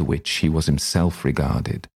with which he was himself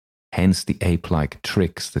regarded. Hence the ape-like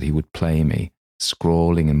tricks that he would play me,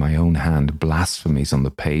 scrawling in my own hand blasphemies on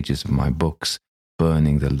the pages of my books,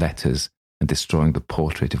 burning the letters and destroying the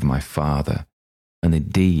portrait of my father. And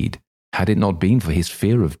indeed, had it not been for his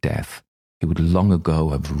fear of death, he would long ago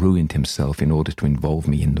have ruined himself in order to involve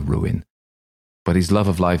me in the ruin. But his love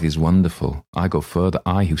of life is wonderful. I go further,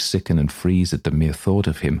 I who sicken and freeze at the mere thought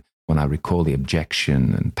of him when I recall the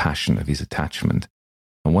abjection and passion of his attachment.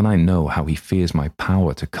 And when I know how he fears my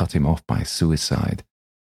power to cut him off by suicide,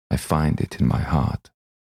 I find it in my heart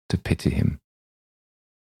to pity him.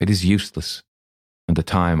 It is useless, and the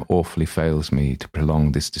time awfully fails me to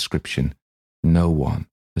prolong this description. No one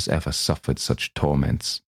has ever suffered such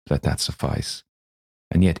torments. Let that suffice.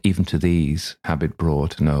 And yet even to these, habit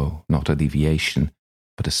brought, no, not alleviation,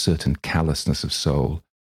 but a certain callousness of soul,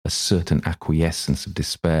 a certain acquiescence of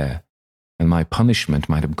despair. And my punishment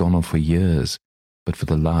might have gone on for years, but for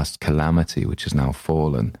the last calamity which has now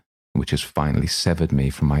fallen, and which has finally severed me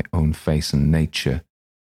from my own face and nature.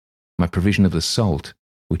 My provision of the salt,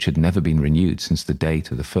 which had never been renewed since the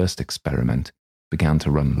date of the first experiment, began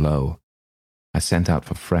to run low. I sent out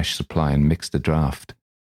for fresh supply and mixed the draught.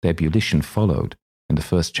 The ebullition followed, and the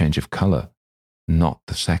first change of colour, not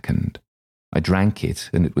the second. I drank it,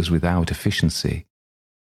 and it was without efficiency.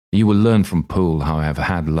 You will learn from Poole how I have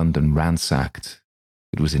had London ransacked.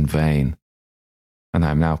 It was in vain, and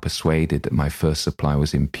I am now persuaded that my first supply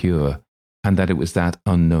was impure, and that it was that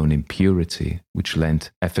unknown impurity which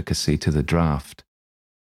lent efficacy to the draught.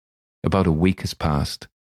 About a week has passed,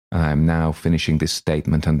 and I am now finishing this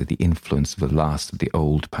statement under the influence of the last of the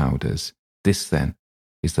old powders. This, then,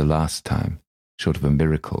 is the last time, short of a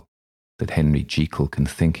miracle, that Henry Jekyll can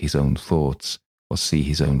think his own thoughts or see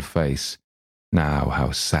his own face, now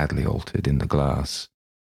how sadly altered in the glass.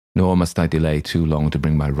 Nor must I delay too long to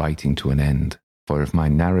bring my writing to an end, for if my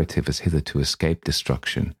narrative has hitherto escaped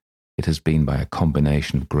destruction, it has been by a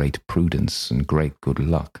combination of great prudence and great good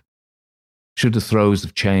luck. Should the throes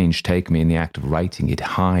of change take me in the act of writing it,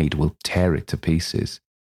 Hyde will tear it to pieces.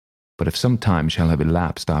 But if some time shall have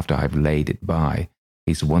elapsed after I have laid it by,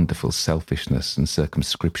 his wonderful selfishness and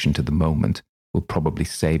circumscription to the moment will probably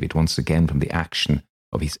save it once again from the action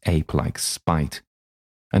of his ape-like spite.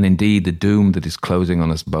 And indeed, the doom that is closing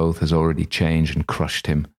on us both has already changed and crushed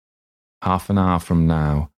him. Half an hour from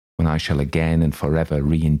now, when I shall again and forever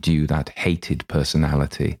re-endue that hated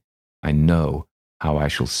personality, I know how I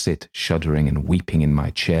shall sit shuddering and weeping in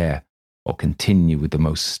my chair, or continue with the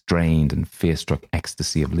most strained and fear-struck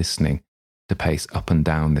ecstasy of listening to pace up and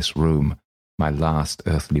down this room, my last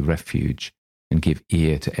earthly refuge, and give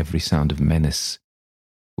ear to every sound of menace.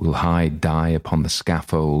 Will Hyde die upon the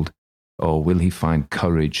scaffold, or will he find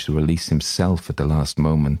courage to release himself at the last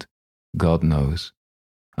moment? God knows.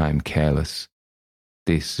 I am careless.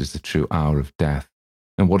 This is the true hour of death,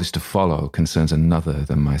 and what is to follow concerns another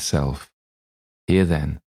than myself. Here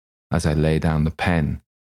then, as I lay down the pen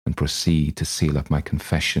and proceed to seal up my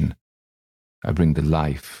confession, I bring the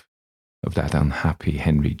life of that unhappy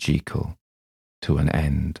Henry Jekyll to an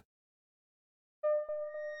end.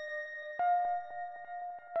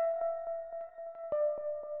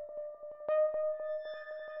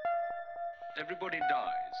 Everybody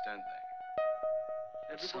dies, don't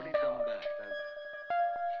they? Everybody come back, don't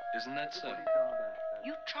they? Isn't that so?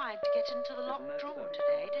 You tried to get into the locked drawer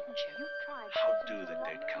today, didn't you? How do the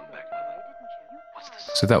dead come back, Mother? What's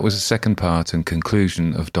the So that was the second part and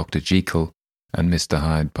conclusion of Dr. Jekyll and Mr.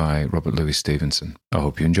 Hyde by Robert Louis Stevenson. I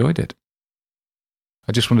hope you enjoyed it.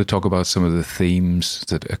 I just want to talk about some of the themes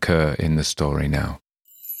that occur in the story now.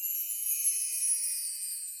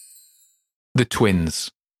 The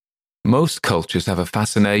twins. Most cultures have a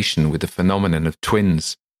fascination with the phenomenon of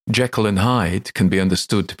twins. Jekyll and Hyde can be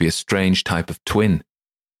understood to be a strange type of twin.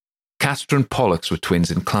 Castor and Pollux were twins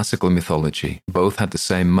in classical mythology. Both had the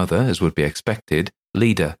same mother, as would be expected,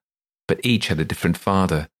 Leda, but each had a different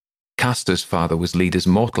father. Castor's father was Leda's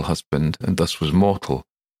mortal husband, and thus was mortal,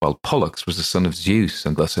 while Pollux was the son of Zeus,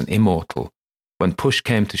 and thus an immortal. When push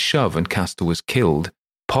came to shove and Castor was killed,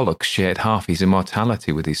 Pollux shared half his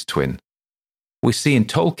immortality with his twin. We see in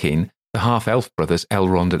Tolkien the half-elf brothers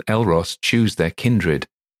Elrond and Elros choose their kindred,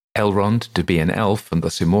 Elrond to be an elf and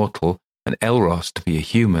thus immortal, and Elros to be a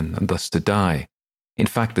human and thus to die. In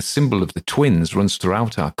fact, the symbol of the twins runs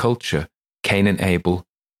throughout our culture: Cain and Abel,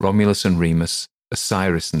 Romulus and Remus,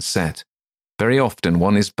 Osiris and Set. Very often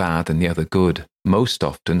one is bad and the other good. Most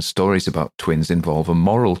often stories about twins involve a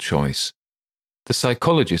moral choice. The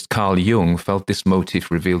psychologist Carl Jung felt this motif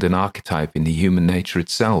revealed an archetype in the human nature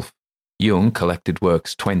itself. Jung, Collected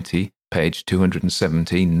Works 20, page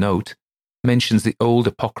 217, note, mentions the old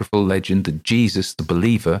apocryphal legend that Jesus, the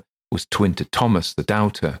believer, was twin to Thomas, the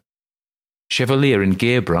doubter. Chevalier and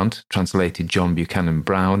Geerbrandt translated John Buchanan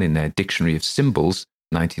Brown in their Dictionary of Symbols,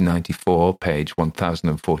 1994, page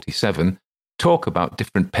 1047, talk about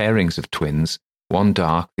different pairings of twins, one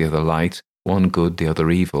dark, the other light, one good, the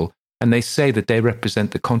other evil, and they say that they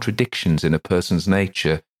represent the contradictions in a person's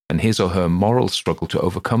nature and his or her moral struggle to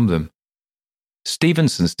overcome them.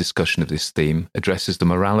 Stevenson's discussion of this theme addresses the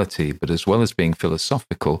morality, but as well as being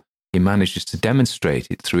philosophical, he manages to demonstrate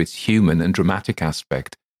it through its human and dramatic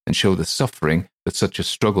aspect and show the suffering that such a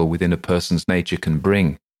struggle within a person's nature can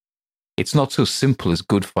bring. It's not so simple as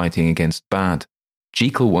good fighting against bad.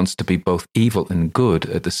 Jekyll wants to be both evil and good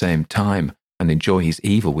at the same time and enjoy his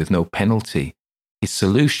evil with no penalty. His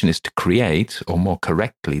solution is to create, or more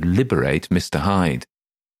correctly, liberate Mr. Hyde.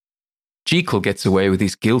 Jekyll gets away with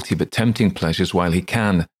his guilty but tempting pleasures while he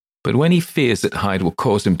can, but when he fears that Hyde will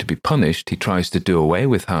cause him to be punished, he tries to do away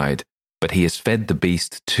with Hyde. But he has fed the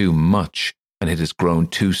beast too much, and it has grown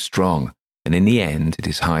too strong, and in the end it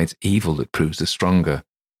is Hyde's evil that proves the stronger.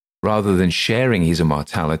 Rather than sharing his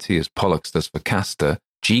immortality as Pollux does for Castor,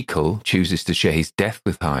 Jekyll chooses to share his death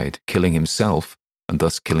with Hyde, killing himself, and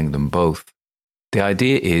thus killing them both. The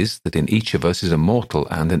idea is that in each of us is a mortal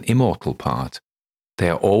and an immortal part. They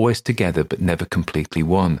are always together but never completely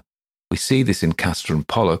one. We see this in Castor and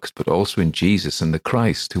Pollux, but also in Jesus and the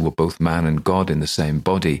Christ, who were both man and God in the same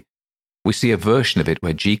body. We see a version of it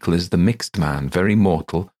where Jekyll is the mixed man, very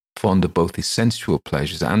mortal, fond of both his sensual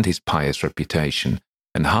pleasures and his pious reputation,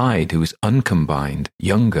 and Hyde, who is uncombined,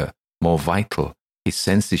 younger, more vital, his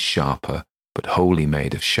senses sharper, but wholly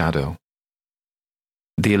made of shadow.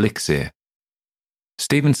 The elixir.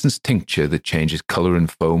 Stevenson's tincture that changes colour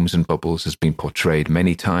and foams and bubbles has been portrayed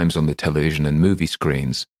many times on the television and movie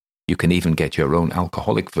screens. You can even get your own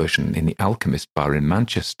alcoholic version in the Alchemist Bar in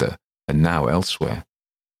Manchester, and now elsewhere.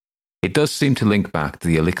 It does seem to link back to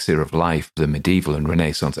the elixir of life of the medieval and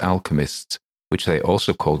Renaissance alchemists, which they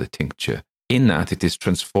also called a tincture, in that it is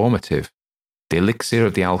transformative. The elixir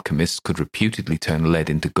of the alchemists could reputedly turn lead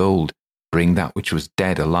into gold, bring that which was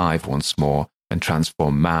dead alive once more, and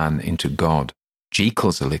transform man into God.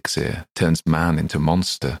 Jekyll's elixir turns man into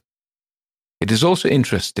monster. It is also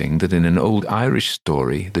interesting that in an old Irish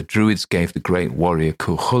story, the Druids gave the great warrior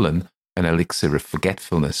Cuchulainn an elixir of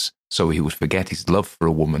forgetfulness, so he would forget his love for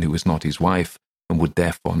a woman who was not his wife and would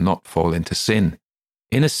therefore not fall into sin.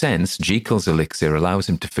 In a sense, Jekyll's elixir allows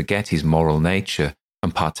him to forget his moral nature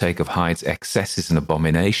and partake of Hyde's excesses and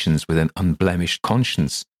abominations with an unblemished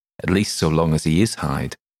conscience, at least so long as he is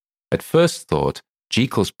Hyde. At first thought,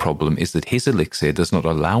 Jekyll's problem is that his elixir does not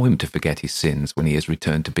allow him to forget his sins when he has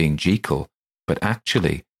returned to being Jekyll, but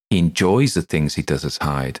actually, he enjoys the things he does as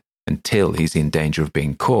Hyde until he's in danger of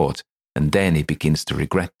being caught, and then he begins to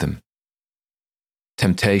regret them.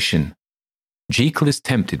 Temptation. Jekyll is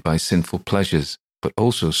tempted by sinful pleasures, but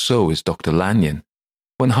also so is Dr. Lanyon.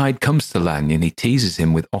 When Hyde comes to Lanyon, he teases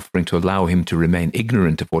him with offering to allow him to remain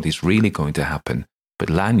ignorant of what is really going to happen, but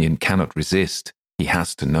Lanyon cannot resist. He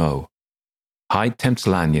has to know. Hyde tempts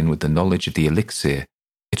Lanyon with the knowledge of the elixir.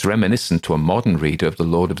 It's reminiscent to a modern reader of The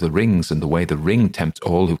Lord of the Rings and the way the ring tempts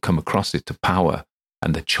all who come across it to power,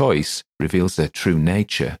 and the choice reveals their true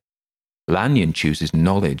nature. Lanyon chooses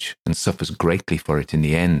knowledge and suffers greatly for it in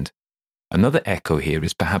the end. Another echo here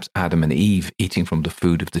is perhaps Adam and Eve eating from the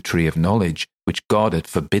food of the tree of knowledge, which God had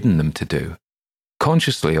forbidden them to do.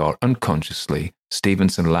 Consciously or unconsciously,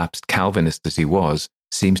 Stevenson, lapsed Calvinist as he was,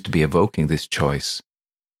 seems to be evoking this choice.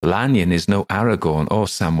 Lanyon is no Aragorn or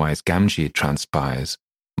Samwise Gamgee, it transpires,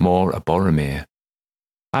 more a Boromir.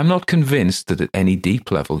 I'm not convinced that at any deep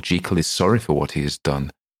level Jekyll is sorry for what he has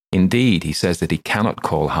done. Indeed, he says that he cannot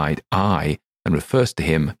call Hyde I and refers to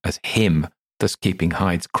him as him, thus keeping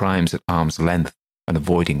Hyde's crimes at arm's length and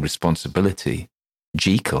avoiding responsibility.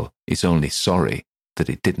 Jekyll is only sorry that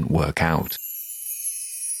it didn't work out.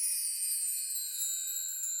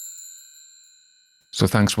 So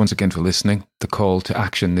thanks once again for listening. The call to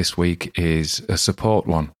action this week is a support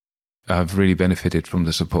one. I've really benefited from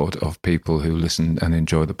the support of people who listen and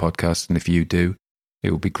enjoy the podcast, and if you do,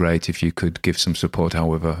 it would be great if you could give some support,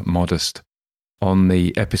 however modest. On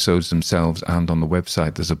the episodes themselves and on the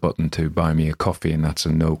website, there's a button to buy me a coffee, and that's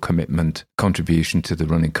a no-commitment contribution to the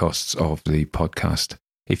running costs of the podcast.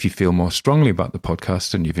 If you feel more strongly about the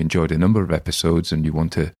podcast and you've enjoyed a number of episodes and you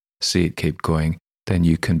want to see it keep going, then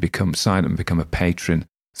you can sign up and become a patron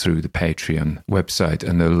through the Patreon website,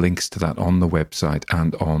 and there are links to that on the website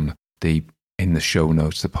and in the show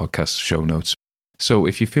notes, the podcast show notes. So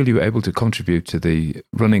if you feel you're able to contribute to the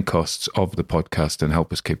running costs of the podcast and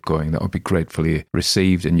help us keep going, that would be gratefully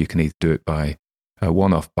received, and you can either do it by a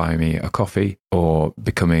one-off buy me a coffee or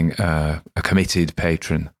becoming a committed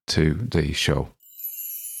patron to the show.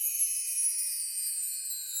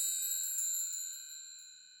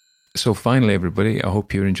 So finally, everybody, I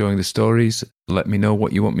hope you're enjoying the stories. Let me know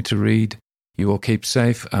what you want me to read. You all keep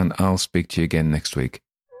safe, and I'll speak to you again next week.